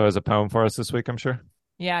 Ashley also has a poem for us this week, I'm sure.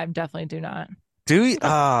 Yeah, I definitely do not. Do we?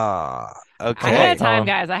 I haven't Okay. had time,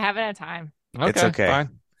 guys. I haven't had time. It's okay. Fine.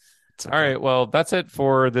 It's All right. Well, that's it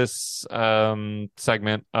for this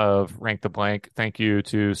segment of Rank the Blank. Thank you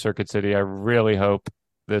to Circuit City. I really hope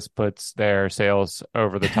this puts their sales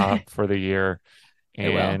over the top for the year.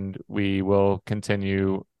 And we will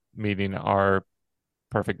continue meeting our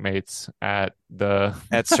perfect mates at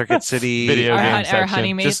Circuit City video game our section.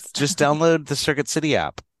 honey mates. Just download the Circuit City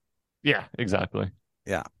app. Yeah, exactly.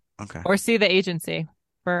 Yeah. Okay. Or see the agency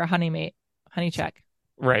for a honey check.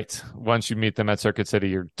 Right. Once you meet them at Circuit City,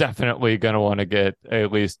 you're definitely going to want to get at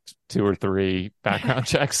least 2 or 3 background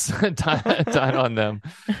checks done on them.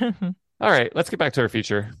 All right, let's get back to our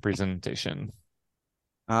feature presentation.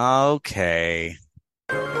 Okay.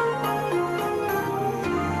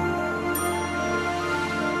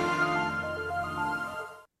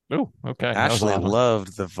 Oh, okay. Ashley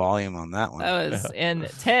loved the volume on that one. That was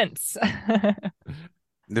intense.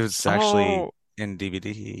 It was actually in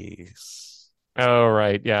DVDs. Oh,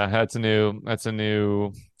 right. Yeah, that's a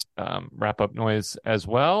new wrap up noise as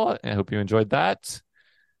well. I hope you enjoyed that.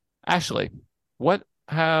 Ashley, what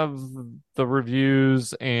have the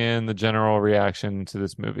reviews and the general reaction to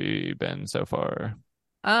this movie been so far?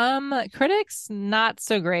 Critics not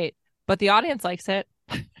so great, but the audience likes it.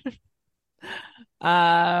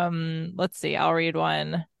 Let's see. I'll read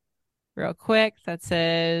one real quick that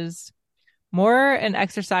says, "More an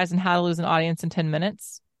exercise in how to lose an audience in 10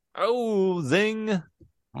 minutes." Oh, zing.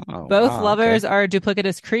 Oh, Both wow, lovers okay. are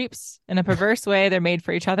duplicitous creeps. In a perverse way, they're made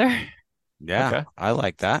for each other. Yeah, Okay. I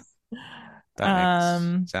like that. That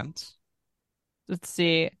makes sense. Let's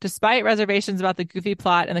see. Despite reservations about the goofy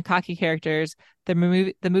plot and the cocky characters, the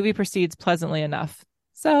movie proceeds pleasantly enough.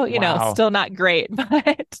 So, Wow. still not great, but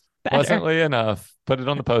better. Pleasantly enough. Put it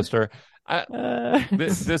on the poster.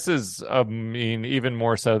 This is, even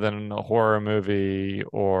more so than a horror movie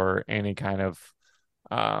or any kind of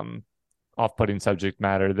off-putting subject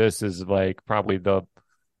matter. This is like probably the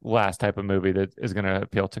last type of movie that is going to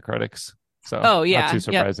appeal to critics. So, Oh, yeah. not too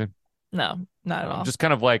surprising. Yep. No, not at all. Just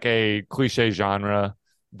kind of like a cliche genre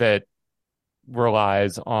that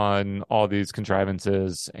relies on all these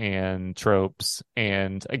contrivances and tropes.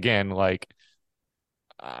 And again, like,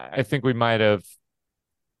 I think we might have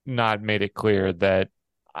not made it clear that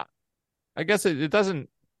I guess it doesn't,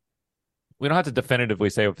 we don't have to definitively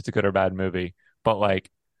say if it's a good or bad movie, but like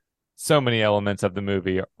so many elements of the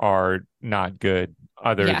movie are not good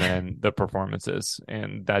other than the performances,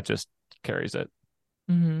 and that just carries it.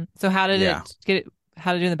 Mm-hmm. So how did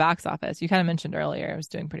how to do in the box office? You kind of mentioned earlier it was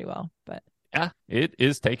doing pretty well, but yeah, it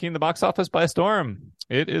is taking the box office by storm.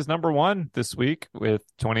 It is number 1 this week with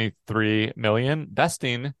 23 million,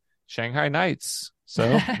 besting Shanghai Nights.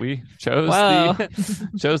 So we chose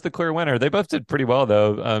chose the clear winner. They both did pretty well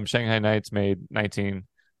though. Shanghai Nights made 19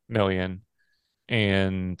 million,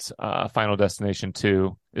 and Final Destination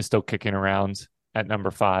 2 is still kicking around at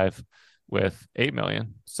number 5 with 8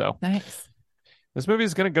 million. So nice. This movie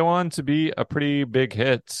is going to go on to be a pretty big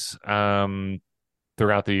hit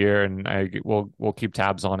throughout the year, and we'll keep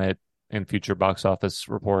tabs on it in future box office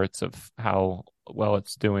reports of how well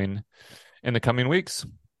it's doing in the coming weeks.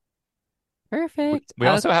 Perfect. We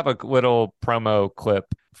also have a little promo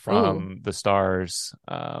clip from the stars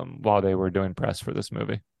while they were doing press for this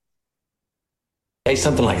movie. Hey,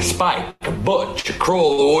 something like a Spike, a Butch, a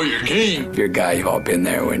Kroll, or your King. If you're a guy, you've all been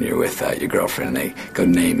there when you're with your girlfriend and they go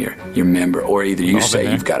name your member, or either you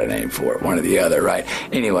say you've got a name for it, one or the other, right?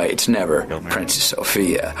 Anyway, it's never Princess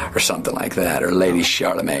Sophia or something like that, or Lady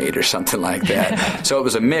Charlemagne or something like that. So it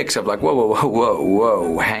was a mix of like,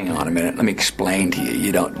 whoa, hang on a minute, let me explain to you.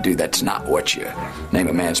 You don't do that's not what you name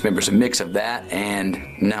a man's member. It's a mix of that and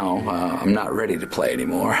no, I'm not ready to play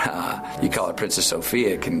anymore. You call it Princess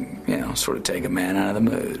Sophia, it can, sort of take a man out of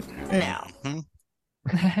the mood. No.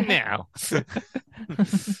 Now.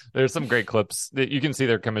 There's some great clips that you can see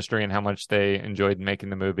their chemistry and how much they enjoyed making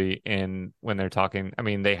the movie. And when they're talking, I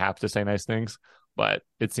mean, they have to say nice things, but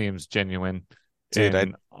it seems genuine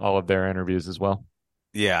in all of their interviews as well.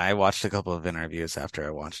 Yeah, I watched a couple of interviews after I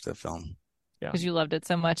watched the film. Yeah, because you loved it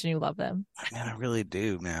so much and you love them. Man, I really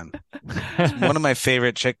do, man. It's one of my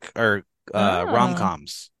favorite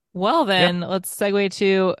rom-coms. Well, then let's segue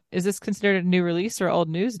to, is this considered a new release or old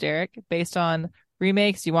news, Derek? Based on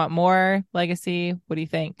remakes, you want more legacy? What do you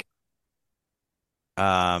think?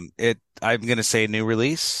 I'm going to say new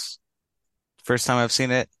release. First time I've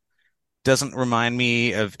seen it. Doesn't remind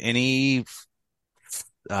me of any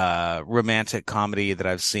romantic comedy that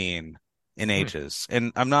I've seen in ages.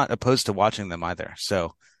 And I'm not opposed to watching them either.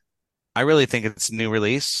 So I really think it's new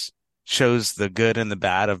release. Shows the good and the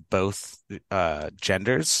bad of both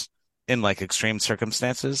genders in like extreme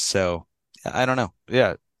circumstances. So I don't know.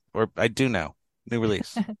 Yeah. Or I do know. New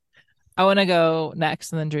release. I want to go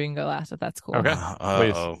next and then Drew can go last if that's cool. Okay.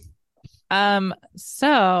 Uh-oh.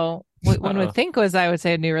 So what one would think was I would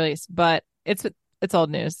say a new release, but it's old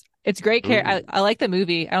news. It's great care. I like the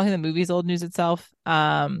movie. I don't think the movie's old news itself.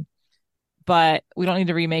 But we don't need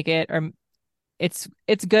to remake it, or it's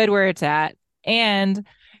good where it's at. And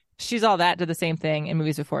She's All That did the same thing, and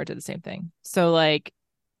movies before it did the same thing. So like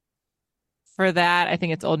for that, I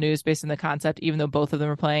think it's old news based on the concept, even though both of them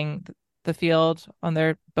are playing the field on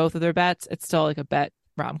both of their bets, it's still like a bet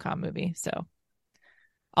rom-com movie. So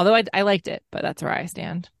although I liked it, but that's where I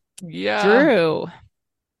stand. Yeah. Drew.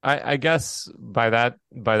 I guess by that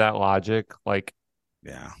logic, like,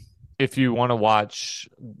 yeah, if you want to watch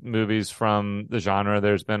movies from the genre,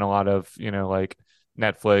 there's been a lot of, like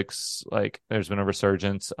Netflix, like there's been a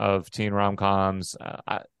resurgence of teen rom-coms.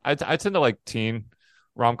 I tend to like teen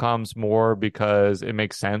rom-coms more because it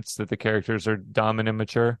makes sense that the characters are dumb and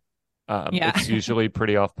immature. It's usually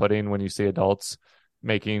pretty off-putting when you see adults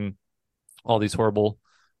making all these horrible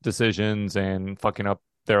decisions and fucking up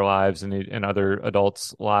their lives and other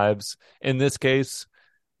adults' lives. In this case,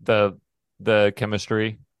 the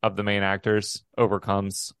chemistry of the main actors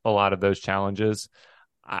overcomes a lot of those challenges.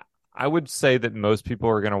 I would say that most people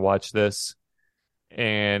are going to watch this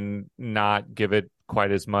and not give it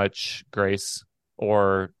quite as much grace,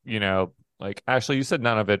 or, like, actually you said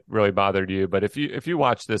none of it really bothered you, but if you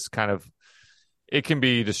watch this, kind of, it can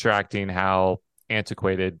be distracting how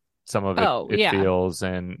antiquated some of it feels.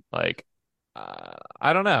 And like,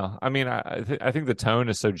 I don't know. I mean, I think the tone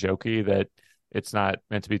is so jokey that it's not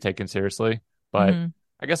meant to be taken seriously, but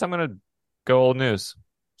I guess I'm going to go old news.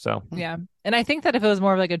 So yeah. And I think that if it was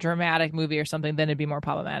more of like a dramatic movie or something, then it'd be more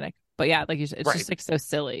problematic. But yeah, like you said, it's just like so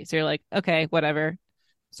silly. So you're like, okay, whatever.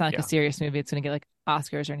 It's not like a serious movie. It's going to get like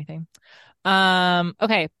Oscars or anything.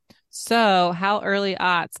 Okay. So how early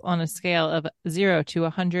aughts on a scale of 0 to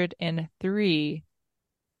 103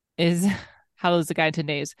 is How Is the Guy in 10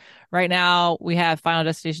 Days? Right now we have Final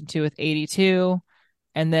Destination 2 with 82,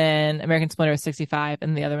 and then American Splendor with 65,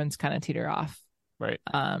 and the other ones kind of teeter off. Right.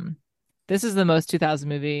 This is the most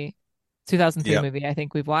 2003 movie I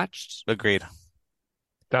think we've watched. Agreed.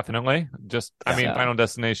 Definitely. I mean, Final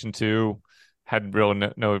Destination 2 had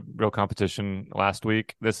no real competition last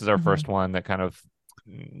week. This is our first one that kind of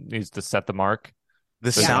needs to set the mark.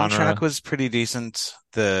 The soundtrack was pretty decent.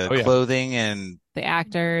 The clothing and the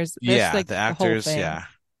actors. The actors.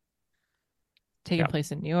 Taking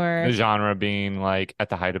place in New York. The genre being like at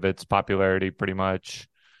the height of its popularity, pretty much.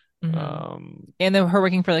 And then her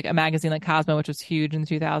working for like a magazine like Cosmo, which was huge in the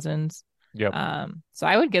 2000s. Yep. So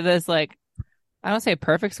I would give this like, I don't say a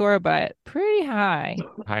perfect score, but pretty high.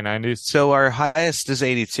 High 90s. So our highest is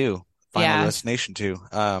 82. Final Destination 2.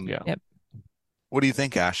 Yep. What do you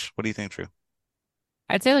think, Ash? What do you think, Drew?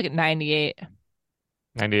 I'd say like 98.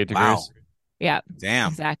 98 degrees. Wow. Yeah. Damn.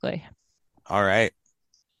 Exactly. All right.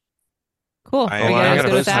 Cool. I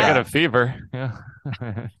got a fever. Yeah.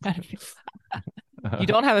 You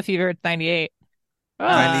don't have a fever at 98.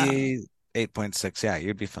 98.6. Yeah,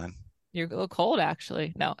 you'd be fine. You're a little cold,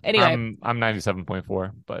 actually. No. Anyway. I'm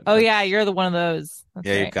 97.4, but oh yeah, you're the one of those. That's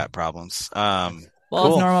Yeah, right. you've got problems. Well,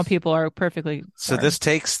 Cool. as normal people are perfectly. So fine. this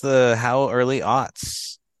takes the how early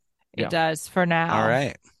aughts. It does for now. All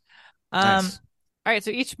right. Nice. All right. So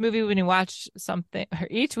each movie when you watch something, or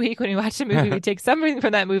each week when you watch a movie, we take something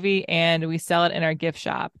from that movie and we sell it in our gift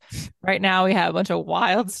shop. Right now we have a bunch of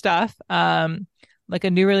wild stuff, like a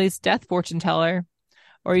new release Death Fortune Teller,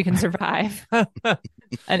 or You Can Survive, an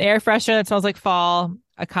air freshener that smells like fall,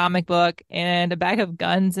 a comic book, and a bag of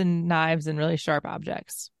guns and knives and really sharp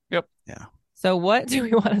objects. Yep. Yeah. So what do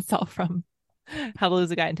we want to sell from How to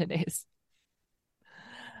Lose a Guy in 10 Days?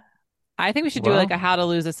 I think we should do like a How to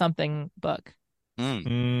Lose a Something book. How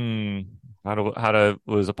to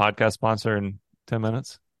lose a podcast sponsor in 10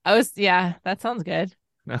 minutes? Yeah, that sounds good.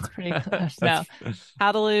 No. Pretty close. No.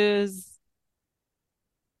 How to lose.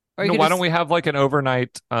 Or No, why don't we have like an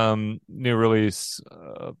overnight new release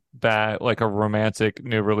like a romantic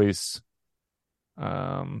new release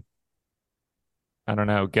I don't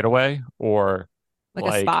know, getaway, or like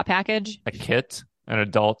a spa package? A kit, a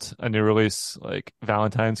new release like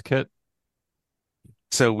Valentine's kit.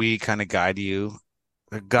 So we kind of guide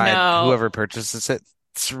whoever purchases it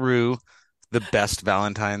through the best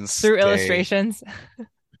Valentine's through Day. Illustrations.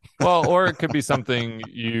 Well, or it could be something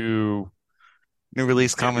you new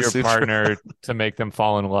release give your Sutra. partner to make them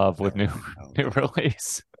fall in love with new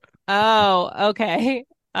release. Oh, okay.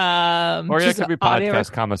 Or it could be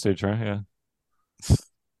podcast Kama Sutra, yeah.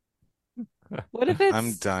 What if it's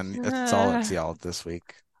I'm done. It's all up to y'all this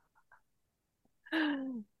week.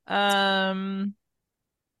 I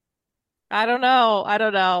don't know. I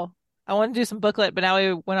want to do some booklet, but now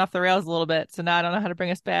we went off the rails a little bit, so now I don't know how to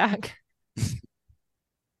bring us back.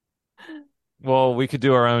 Well, we could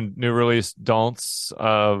do our own new release don'ts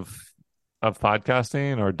of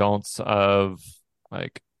podcasting, or don'ts of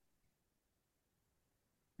like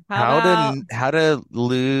how to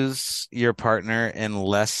lose your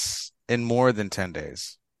in more than 10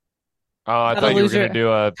 days. Oh, I thought you were going to do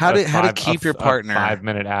how to keep your partner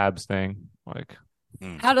 5-minute abs thing, like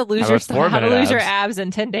how to lose your abs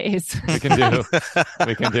in 10 days. We can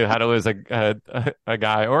do how to lose a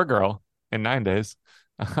guy or girl in 9 days.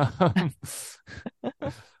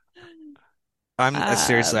 I'm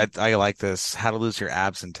seriously, I like this. How to lose your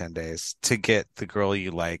abs in 10 days to get the girl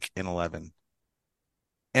you like in 11.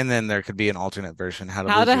 And then there could be an alternate version. How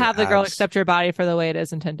to have the girl accept your body for the way it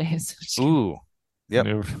is in 10 days. Ooh.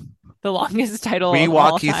 Yep. The longest title. We of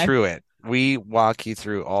walk all you time. through it. We walk you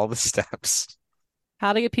through all the steps.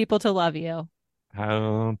 How to get people to love you.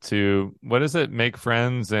 How to, what is it? Make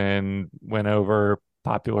friends and win over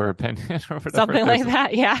popular opinion or whatever. Something like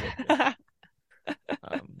that. Yeah.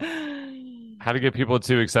 How to get people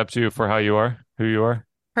to accept you for who you are.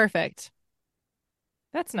 Perfect.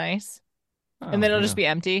 That's nice. And then it'll just be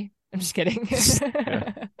empty. I'm just kidding.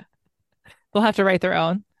 They'll have to write their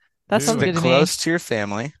own. That sounds good to me. Close to your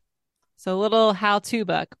family. So a little how-to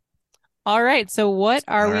book. All right. So what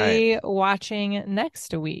are we watching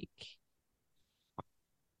next week?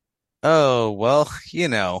 Oh, well,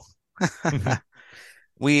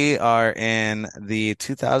 we are in the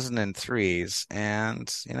 2003s,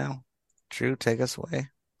 and Drew, take us away.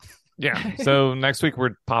 Yeah. So next week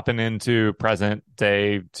we're popping into present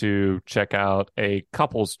day to check out a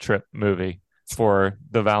couples trip movie for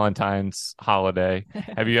the Valentine's holiday.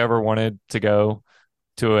 Have you ever wanted to go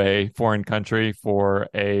to a foreign country for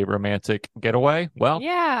a romantic getaway? Well,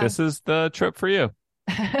 yeah. This is the trip for you.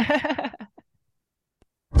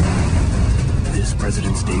 This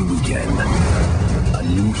President's Day weekend, a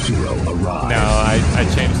new hero arrives. No,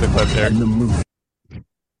 I changed the clip there. And the movie.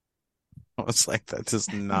 It's like that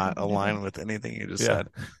does not align with anything you just said.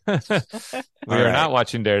 We are not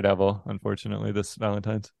watching Daredevil, unfortunately, this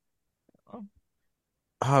Valentine's. Oh,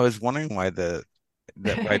 I was wondering why why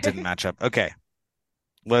it didn't match up. Okay,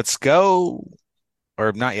 let's go.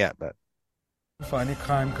 Or not yet, but for any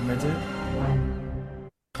crime committed.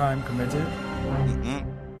 Mm-hmm.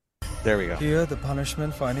 There we go. Here, the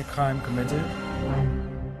punishment for any crime committed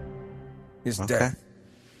is death.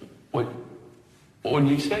 What did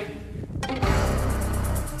you say?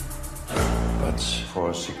 But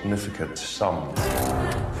for a significant sum,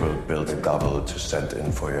 we'll build a double to send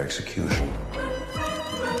in for your execution.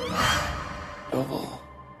 Double.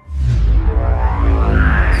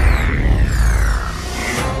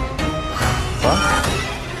 What?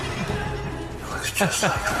 Looks just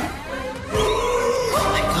like me.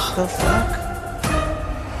 What the fuck?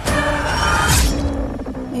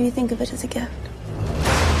 Maybe think of it as a gift.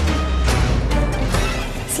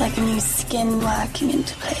 It's like a new skin working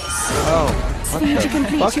into place. Oh, so you to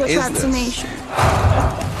complete your transformation.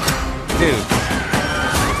 Dude.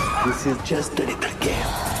 This is just a little game.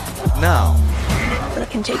 No. But I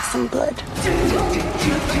can take some blood.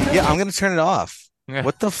 Yeah, I'm gonna turn it off.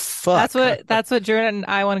 What the fuck? That's what Jordan and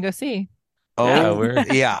I want to go see. Oh,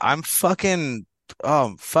 yeah, I'm fucking.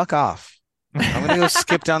 Oh, fuck off. I'm gonna go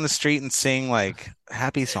skip down the street and sing like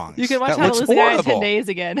happy songs. You can watch That How to looks Lose a Guy in 10 horrible. Days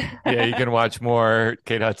again. Yeah, you can watch more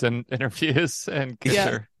Kate Hudson interviews and get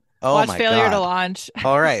her. Oh Watch my Failure God. to Launch.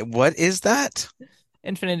 All right, what is that?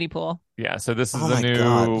 Infinity Pool. Yeah, so this is Oh the my new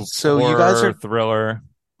God. So horror you guys are thriller.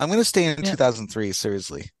 I'm gonna stay in Yeah. 2003.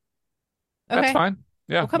 Seriously. Okay. That's fine.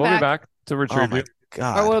 Yeah, We'll come be back. back to Oh retrieve my you.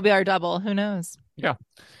 God. Or will be our double. Who knows? Yeah.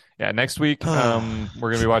 Next week, we're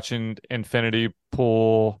gonna be watching Infinity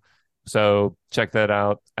Pool. So check that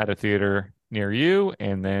out at a theater near you,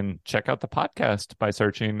 and then check out the podcast by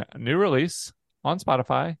searching New Release on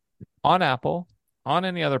Spotify, on Apple, on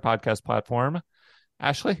any other podcast platform.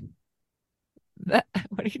 Ashley? What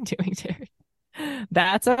are you doing, Terry?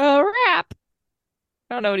 That's a wrap.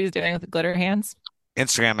 I don't know what he's doing with the glitter hands.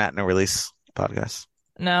 Instagram at No Release Podcast.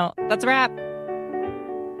 No, that's a wrap.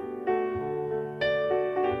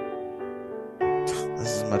 This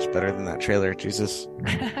is much better than that trailer. Jesus.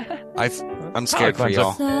 I'm Oh, scared for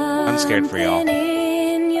y'all. I'm scared for y'all. Something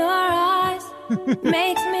in your eyes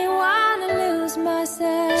makes me want to lose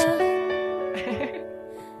myself.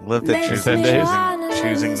 Love that Makes she's 10 days.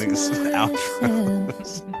 choosing these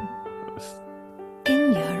outros.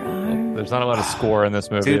 In your arms. There's not a lot of score in this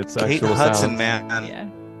movie. Dude, It's Kate actual Hudson, sounds. man.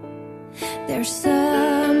 Yeah. There's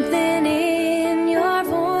something in your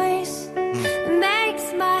voice that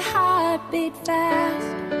makes my heart beat fast.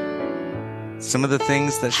 Some of the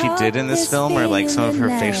things that she did in this film, or like some of her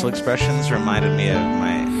facial expressions, reminded me of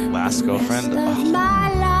my last girlfriend. Oh,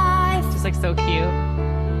 My life, Just like so cute.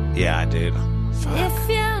 yeah, dude. Fuck. if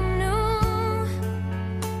you knew.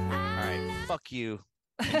 All right, fuck you.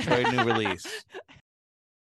 Enjoy New Release.